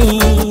comfort me.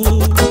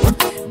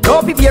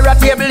 Don't prepare a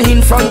table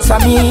in front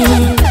of me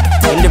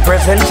in the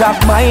presence of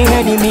my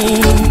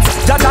enemy.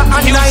 That I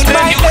anoint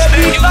my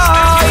every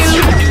oil.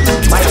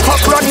 My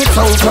cup run it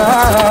over.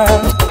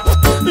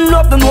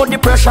 Love to know the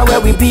pressure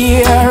where we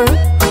bear.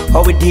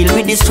 How we deal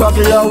with the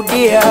struggle out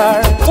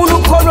there. Who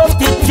no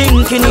corrupted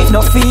thinking it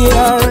no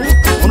fear.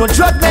 Who no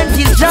judgment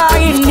is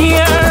dying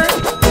near.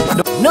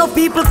 No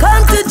people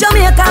come to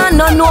Jamaica and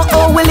not know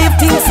how we live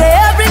things. Say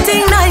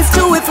everything nice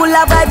too, we full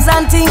of vibes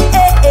and things.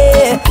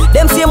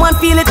 Them same one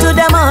feel it to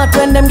them heart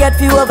when them get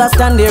few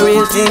understand the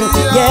real thing.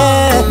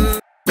 Yeah.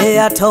 They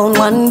a town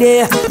one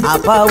day,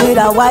 Appa with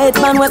a white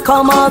man will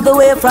come all the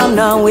way from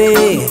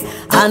Norway.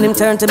 And him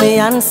turn to me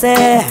and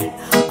say,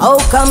 how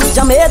comes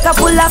Jamaica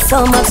full of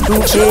so much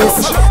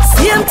coochies?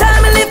 Same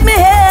time I lift me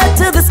head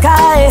to the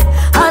sky,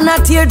 and a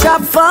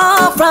teardrop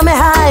fall from me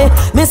high.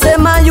 Me say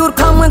my youth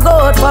come we go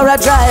out for a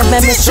drive.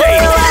 Let me show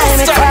you why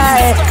me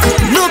cry.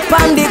 Look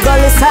on the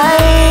gully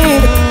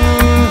side.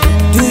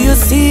 Do you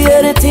see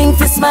anything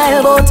to smile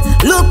about?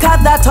 Look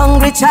at that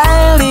hungry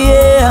child,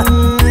 yeah.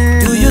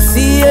 Do you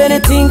see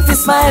anything to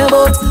smile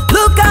about?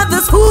 Look at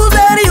the schools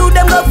where you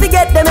them go to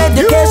get them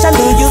education.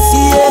 Do you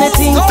see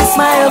anything to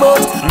smile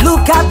about?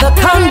 Look at the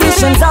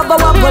conditions of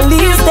our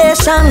police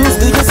stations.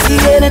 Do you see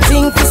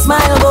anything to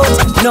smile about?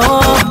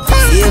 No.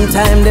 Same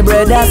time the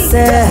brother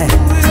said,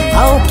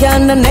 how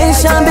can the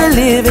nation be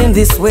living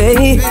this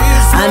way?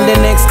 And the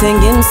next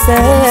thing him say,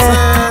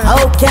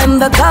 how can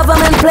the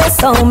government play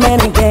so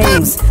many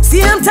games?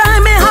 Same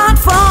time my heart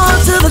fall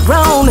to the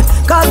ground,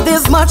 cause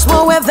there's much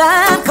more where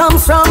that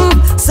comes from.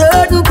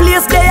 Certain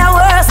place they are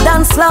worse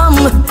than slum.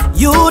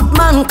 Youth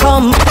man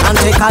come and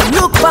take a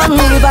look on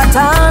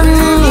Riverton.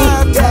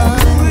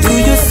 Do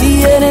you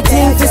see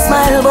anything to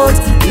smile about?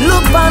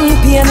 Look on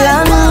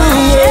Pienland,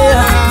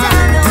 yeah.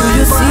 Do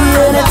you see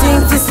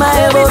anything to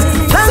smile about?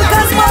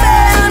 Bankers,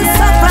 and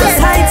Saffron's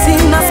Heights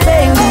in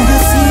Spain. Do you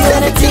see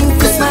anything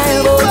to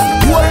smile about?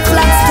 What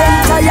flags can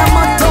tire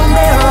mud on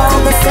there all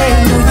the same?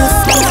 Do you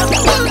see?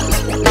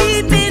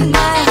 Deep in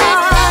my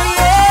heart,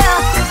 yeah,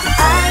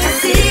 I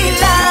see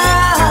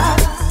love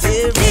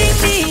tearing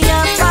me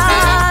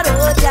apart,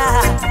 oh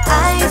yeah,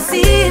 I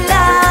see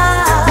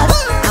love.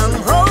 I'm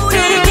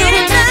holding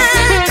it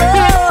back,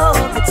 oh,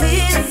 the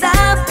tears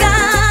I've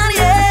got.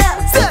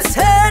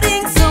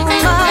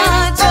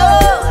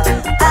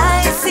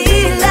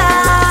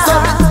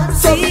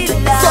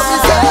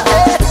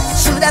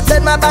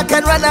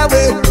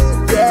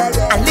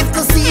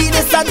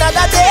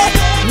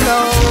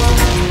 know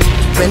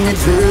when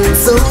it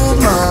hurts so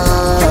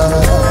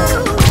much.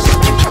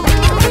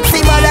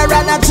 See mother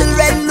and her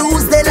children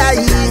lose their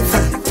life,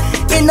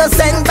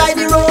 innocent by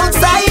the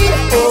roadside.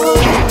 Oh,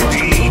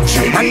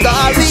 and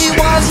all we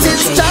want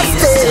is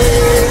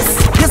justice.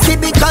 You see,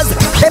 because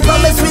they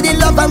promise with the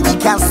love and we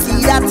can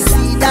see that.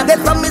 They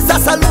promise a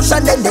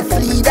solution, then they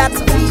flee that.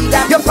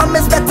 You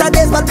promise better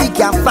days, but we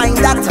can't find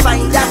that.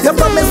 You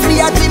promise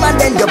me a dream and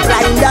then you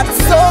blind that.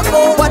 So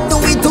what do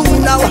we do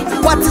now?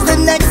 What is the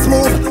next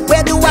move?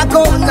 Where do I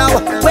go now?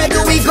 Where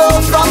do we go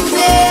from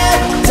here?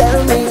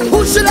 Tell me,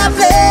 who should I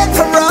blame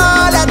for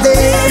all of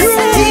this?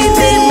 Deep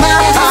in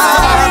my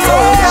heart,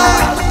 oh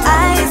God,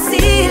 I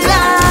see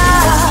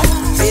love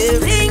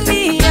tearing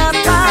me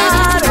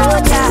apart,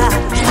 oh God.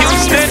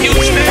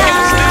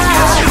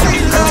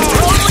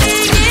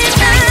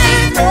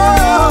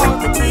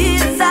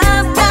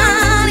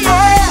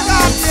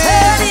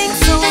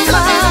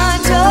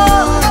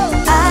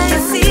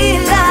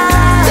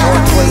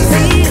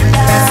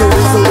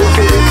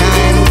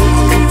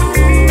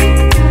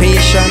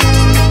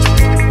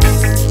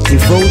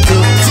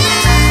 Devoted,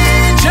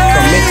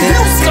 committed.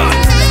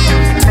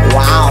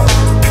 Wow.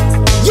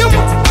 You,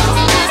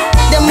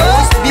 the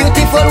most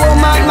beautiful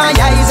woman my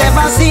eyes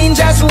ever seen,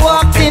 just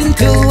walked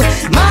into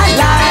my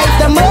life.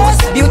 The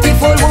most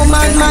beautiful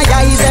woman my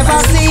eyes ever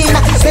seen,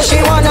 say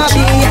she wanna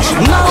be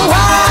my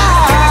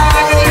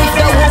wife.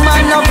 The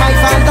woman of my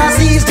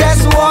fantasies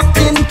just walked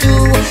into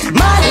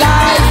my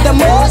life. The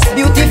most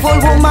beautiful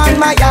woman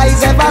my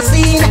eyes ever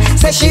seen,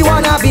 say she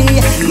wanna be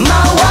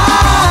my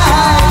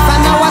wife.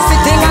 And I was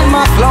sitting on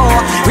my floor,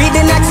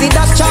 reading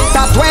Exodus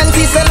chapter 20,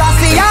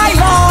 Selassie I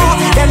know.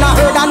 Then I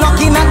heard her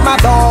knocking at my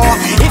door.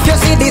 If you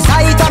see the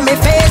sight on my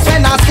face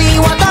when I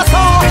see what I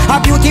saw, her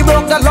beauty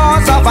broke the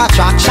laws of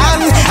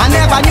attraction. I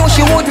never knew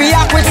she would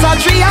react with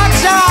such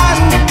reaction.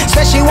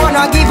 Say she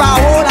wanna give her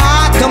whole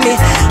heart to me,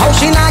 how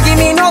she not give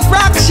me no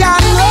fraction.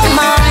 Oh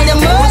my, the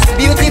most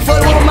beautiful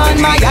woman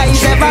my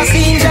eyes ever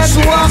seen just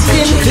walked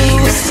into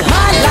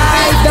my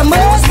life. The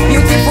most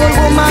beautiful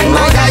woman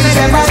my eyes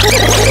ever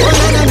seen.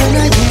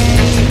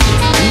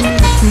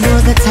 Know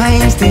the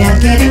times they are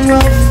getting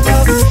rough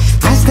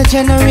as the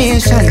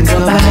generations go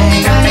by.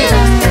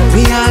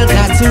 We all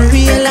got to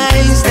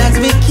realize that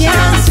we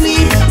can't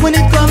sleep when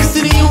it comes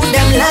to the youth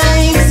them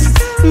lives.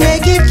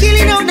 Make it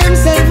killing out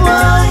themselves,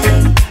 why?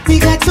 We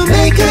got to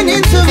make an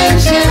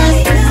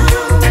intervention.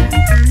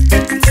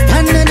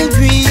 Stand and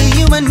agree,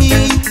 you and me.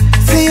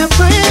 Say a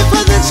prayer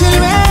for the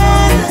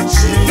children.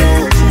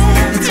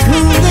 Let's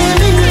prove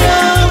them in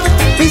love,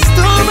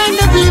 restore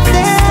and uplift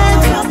them.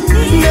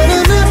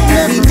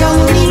 No, we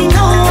don't need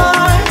no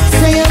war.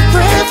 Say a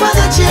prayer for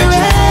the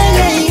children.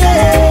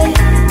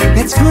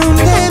 Let's prove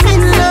them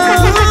in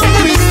love,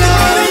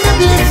 restore and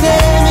uplift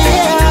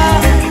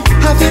them.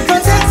 Have to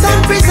protect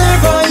and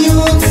preserve our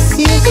youth.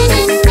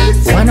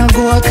 Wanna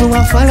go out to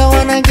a follow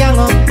and a gang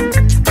up,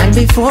 and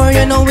before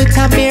you know it's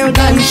a beer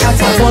gunshot,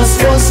 a bus.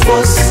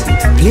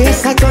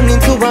 Place a turn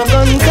into a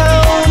gun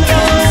town.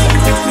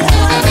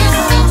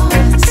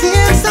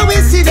 Same so we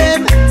see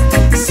them,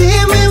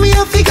 same way we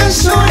have to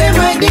show them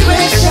right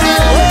direction.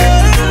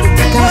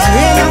 Cause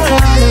rain and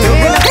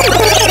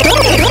falling.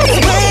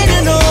 When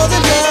you know the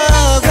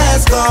love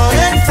has gone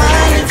and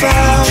finally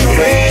found a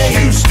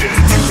way.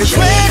 It's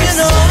when you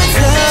know it's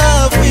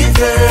love we've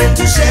learned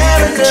to share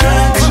and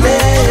learn to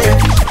live.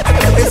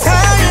 It's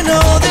how you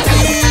know that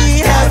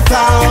we have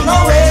found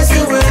our ways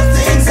to work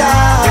things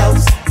out.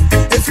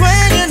 It's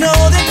when you know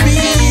that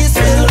peace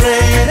will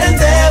reign and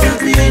there will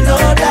be no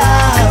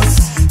doubts,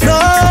 no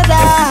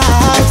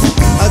doubts.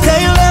 I'll tell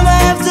you never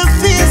have to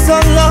feel so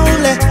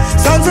lonely.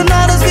 Sons and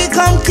daughters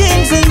become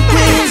kings and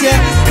queens, yeah.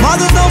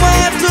 Mothers don't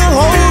have to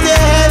hold their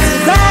heads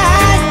and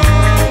cry,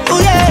 oh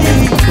yeah.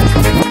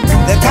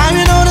 The time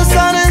you know the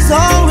sun is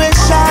always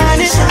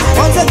shining.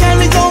 Once again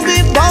we gon'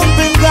 be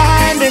bumping,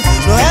 grinding.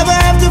 Don't ever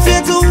have to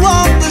fear to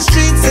walk the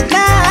streets at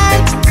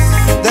night.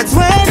 That's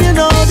when you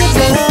know that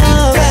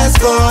love has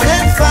gone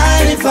and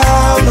finally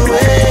found a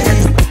way.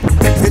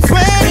 It's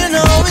when you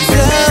know it's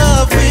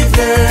love we've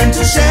learned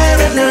to share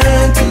and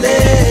learn to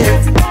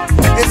live.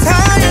 It's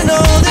how you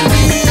know that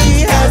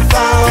we have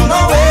found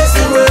our ways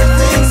to work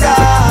things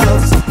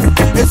out.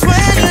 It's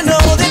when you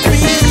know that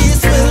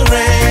peace will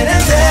reign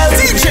and there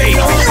will be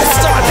no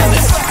doubt.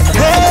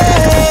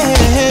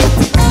 Hey,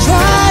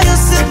 try a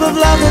sip of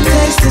love and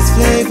taste its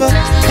flavor,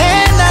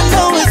 and I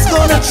know it's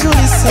gonna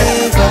truly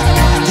savor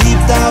deep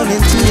down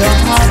into your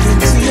heart,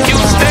 into your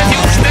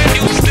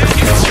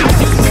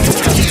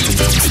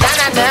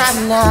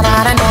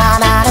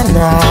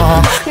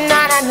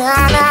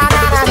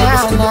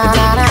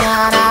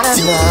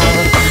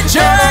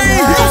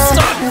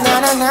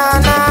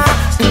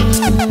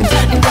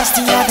Just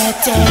the other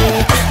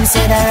day,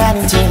 said I ran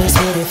into this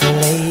beautiful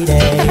lady.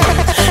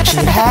 She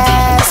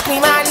asked me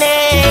my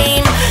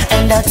name,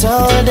 and I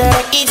told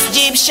her it's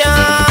Egyptian.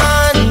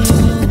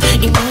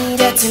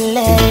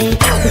 Immediately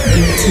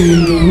You're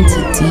tuned in to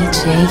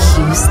DJ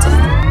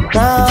Huston.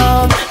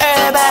 from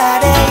her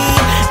body,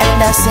 and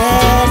I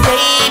said,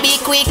 baby,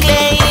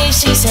 quickly.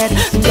 She said,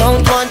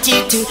 don't want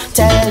you to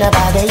tell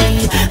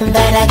nobody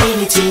that I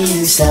give it to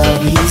you so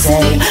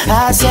easy.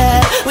 I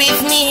said,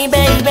 with me,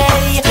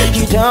 baby,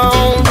 you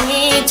don't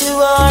need to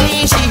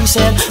worry. She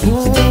said,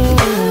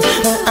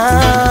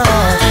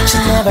 she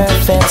never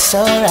felt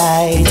so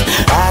right.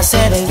 I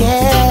said,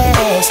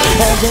 yes,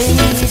 baby,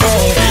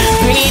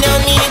 bring it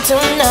on me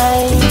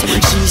tonight.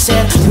 She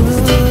said,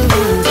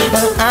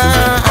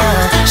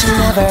 she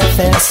never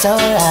felt so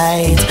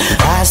right.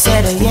 I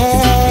said,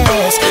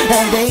 yes,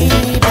 baby,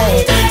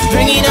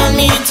 bring it on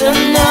me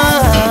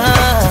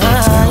tonight.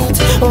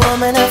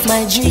 Woman of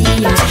my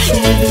dreams,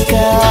 you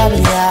become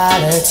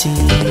reality.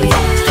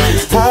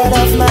 Out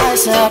of my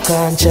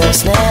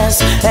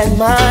subconsciousness and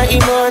my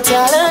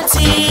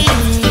immortality.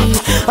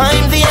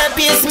 I'm the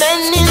happiest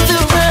man in the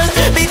world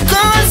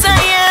because I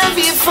have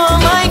you for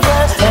my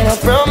girl. And I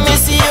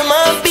promise you,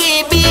 my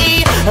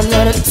baby, I'm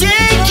gonna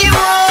take you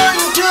on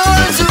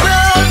tours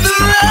around the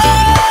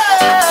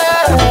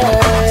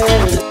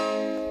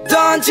world.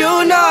 Don't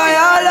you know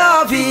I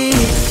love you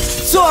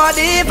so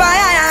deep,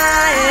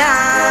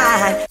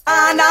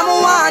 and I'm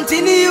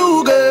wanting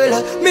you,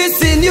 girl,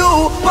 missing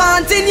you,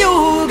 wanting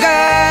you,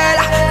 girl.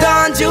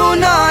 Don't you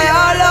know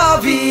I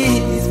love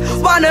you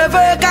one of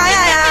a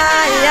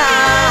kind,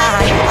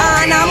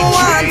 and I'm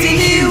wanting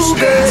you,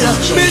 girl,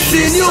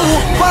 missing you,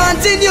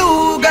 wanting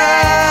you,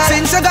 girl.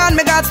 Since you gone,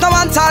 me got no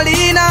one to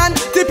lean on.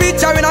 The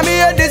picture in my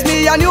head is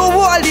me and you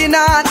holding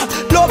on.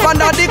 Love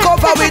under the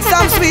cover with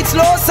some sweet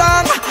slow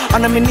song.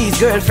 And I'm in his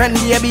girlfriend,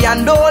 baby,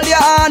 and hold your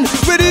hand.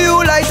 With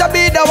you like to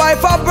be the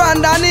wife of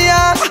Brandon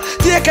Young.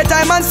 Take your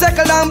time and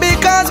settle down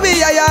because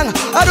we are young.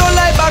 I don't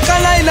like back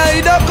and line,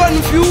 I the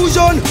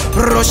confusion.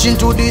 Rush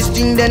into this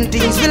thing, then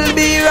things will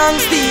be wrong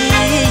still.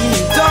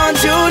 Don't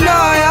you know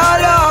I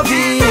love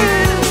you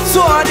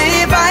so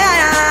deep,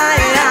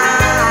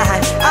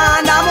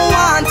 and I'm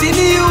wanting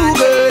you,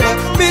 girl,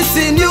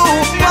 missing you,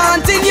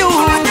 wanting you,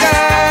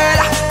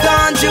 girl.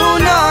 Don't you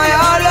know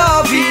I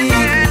love you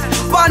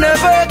one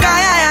of a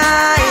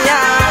kind,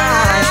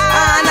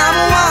 and I'm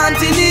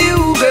wanting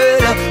you,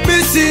 girl,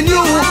 missing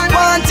you,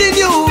 wanting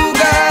you,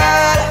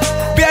 girl.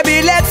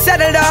 Baby, let's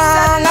settle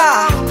down,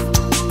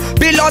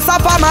 build us a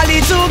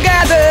family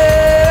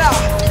together.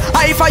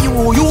 I for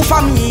you, you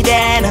for me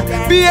then.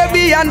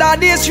 Baby, under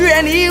this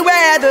rainy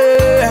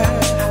weather.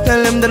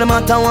 Tell them that no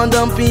matter what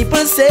them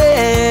people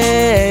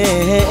say.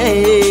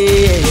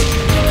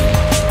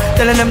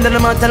 Tell them that no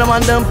matter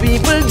what them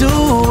people do.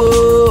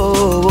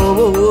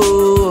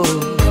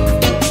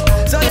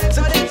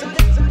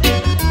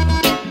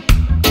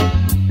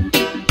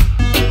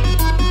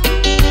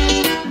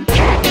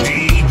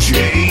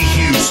 DJ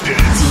Huston.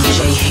 DJ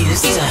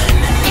Huston.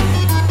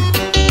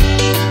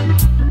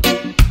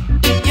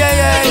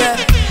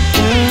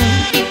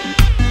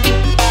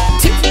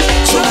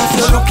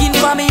 Looking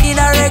for me in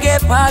a reggae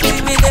party,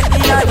 me get me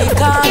at the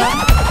corner.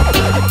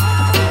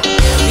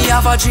 Me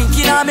have a drink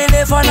in a me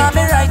left and a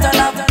me right and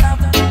up.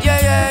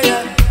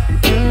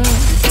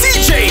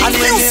 DJ and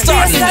when the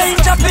bassline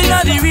jumping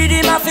on the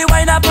rhythm, I feel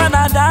wind up and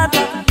a dance.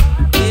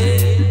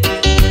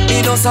 Me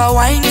just a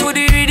wine to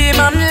the rhythm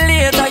and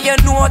later you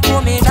know what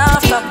coming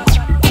after.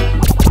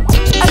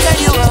 I tell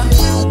you what,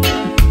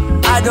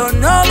 I don't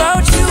know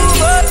about you,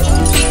 but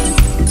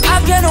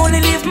I can only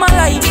live my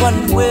life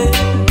one way.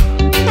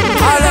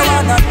 All I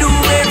wanna do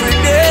every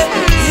day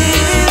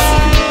is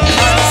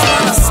I just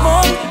wanna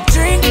smoke,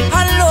 drink,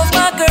 and love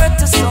my girl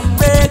to some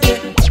reggae.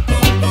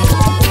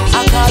 I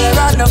call her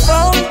on the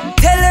phone,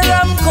 tell her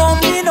I'm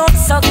coming up,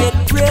 so get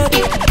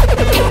ready.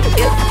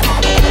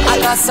 I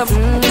got some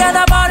and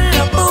a bottle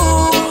of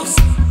booze.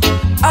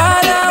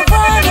 All I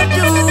wanna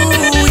do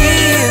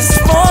is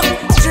smoke,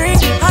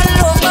 drink, and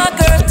love my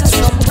girl to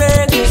some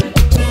reggae.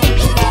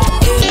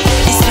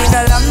 It's been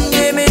a long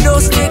day, me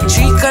don't take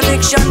tree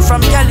connection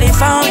from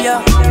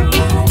California.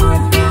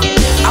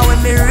 And when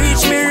me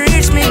reach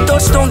me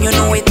touchdown, you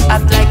know it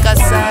act like a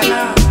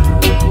sauna.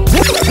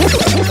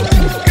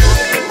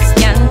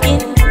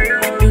 Skanking,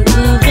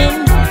 grooving,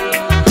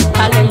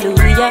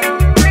 hallelujah.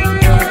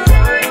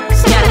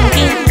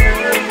 Skanking,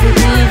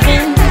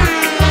 grooving,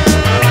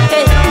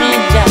 hey me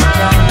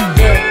jaja,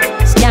 yeah.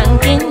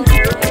 Skanking,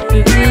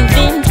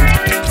 grooving,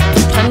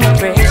 under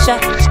pressure,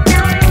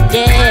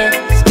 yeah.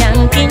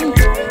 Skanking,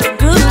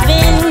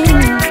 grooving.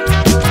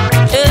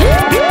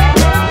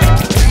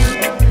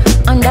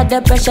 Under the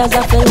pressures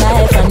of the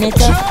life and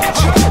it up.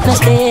 Now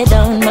stay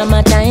down,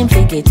 mama, time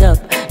pick it up.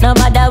 Now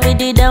bother with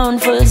the down,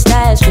 full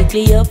style,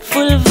 strictly up,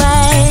 full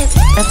vibe.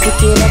 Now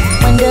pick it up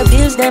when the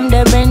bills, them,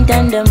 the rent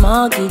and the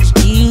mortgage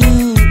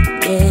due.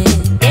 Yeah,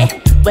 yeah.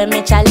 When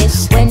me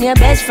chalice, when your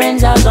best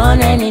friends are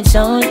gone and it's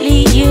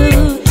only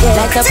you. Yeah,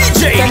 like a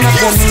turn up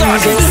the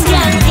music.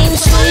 Skanking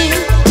sweet,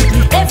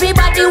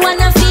 everybody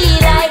wanna feel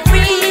like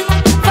free.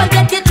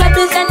 Forget your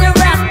troubles and you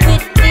rock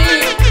with me.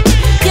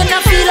 You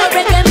know feel like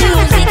reggae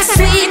music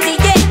sweet,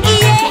 yeah,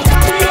 yeah.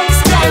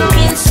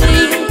 Skanking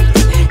sweet,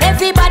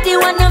 everybody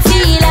wanna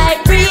feel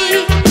like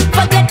free.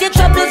 Forget your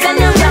troubles and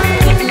you rock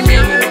with me.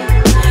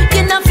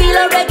 You know feel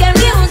like reggae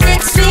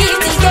music sweet,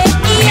 yeah,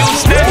 yeah.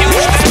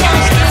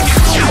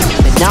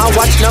 Now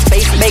watch no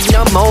face, make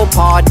no more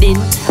recording.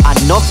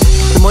 Enough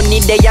money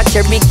they a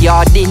cherry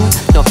garden.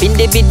 Enough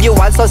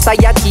individual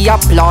society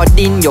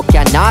applauding. You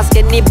can ask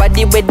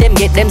anybody where them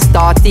get them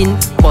starting.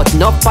 But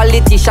no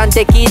politician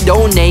take a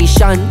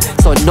donation.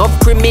 So no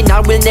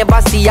criminal will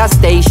never see a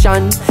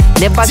station.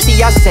 Never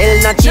see a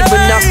cell, not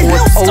even a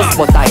courthouse.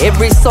 But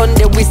every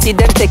Sunday we see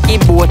them take a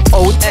boat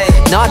out.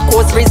 North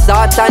Coast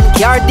Resort and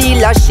car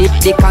dealership.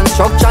 The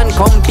construction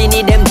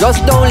company them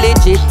just don't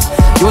legit.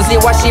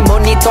 Usually wash the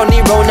money, turn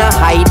it round and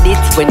hide it.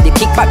 When the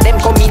kickback them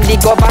come in, the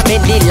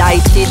government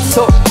delighted.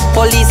 So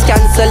police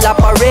cancel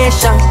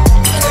operation.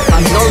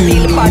 Cause no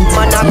real bad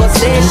man a go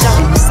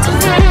station.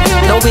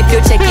 Now if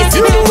you check the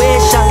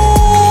situation,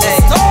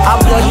 a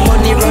blood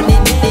money running.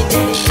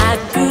 I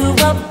grew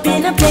up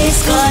in a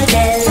place called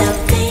La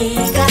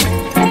Vega,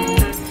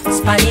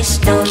 Spanish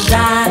Town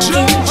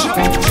rocking,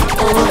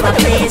 over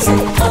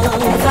blazing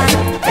over.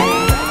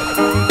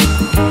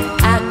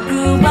 I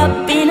grew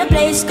up in a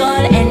place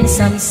called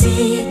Ensom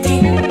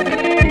City,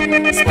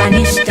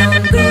 Spanish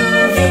Town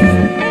grooving,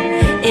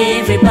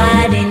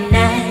 everybody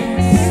nice.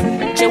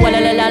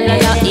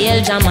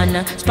 Hail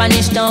German,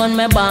 Spanish Town,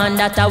 me born,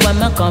 that's where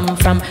me come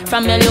from.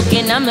 From me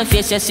looking at my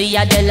face, you see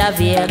a De La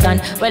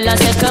Vegan. Well, I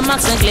say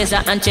Max and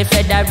Glazer,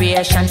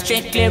 Anti-Federation.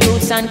 Strictly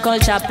roots and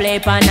culture play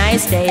for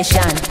nice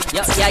station.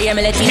 Yeah, yeah,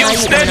 me let you know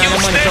you don't have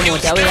a money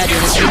promoter. We are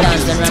doing the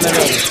dance and I'm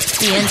ready.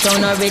 Spain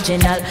Town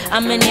original.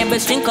 And my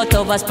neighbors drink out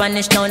over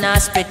Spanish Town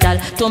hospital.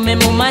 To me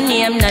mama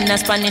name, Nana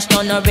Spanish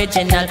Town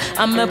original.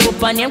 And my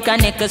papa name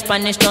Kaneka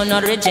Spanish Town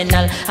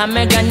original. And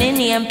my granny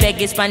name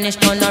Peggy Spanish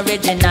Town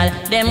original.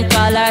 Them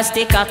call her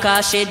sticker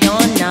cause she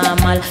don't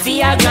normal. For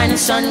your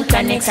grandson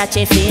Kaneka such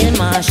a field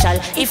marshal.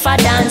 If I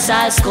dance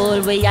at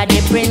school we are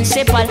the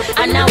principal.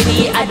 And now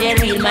we are the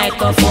real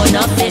microphone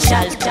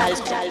official.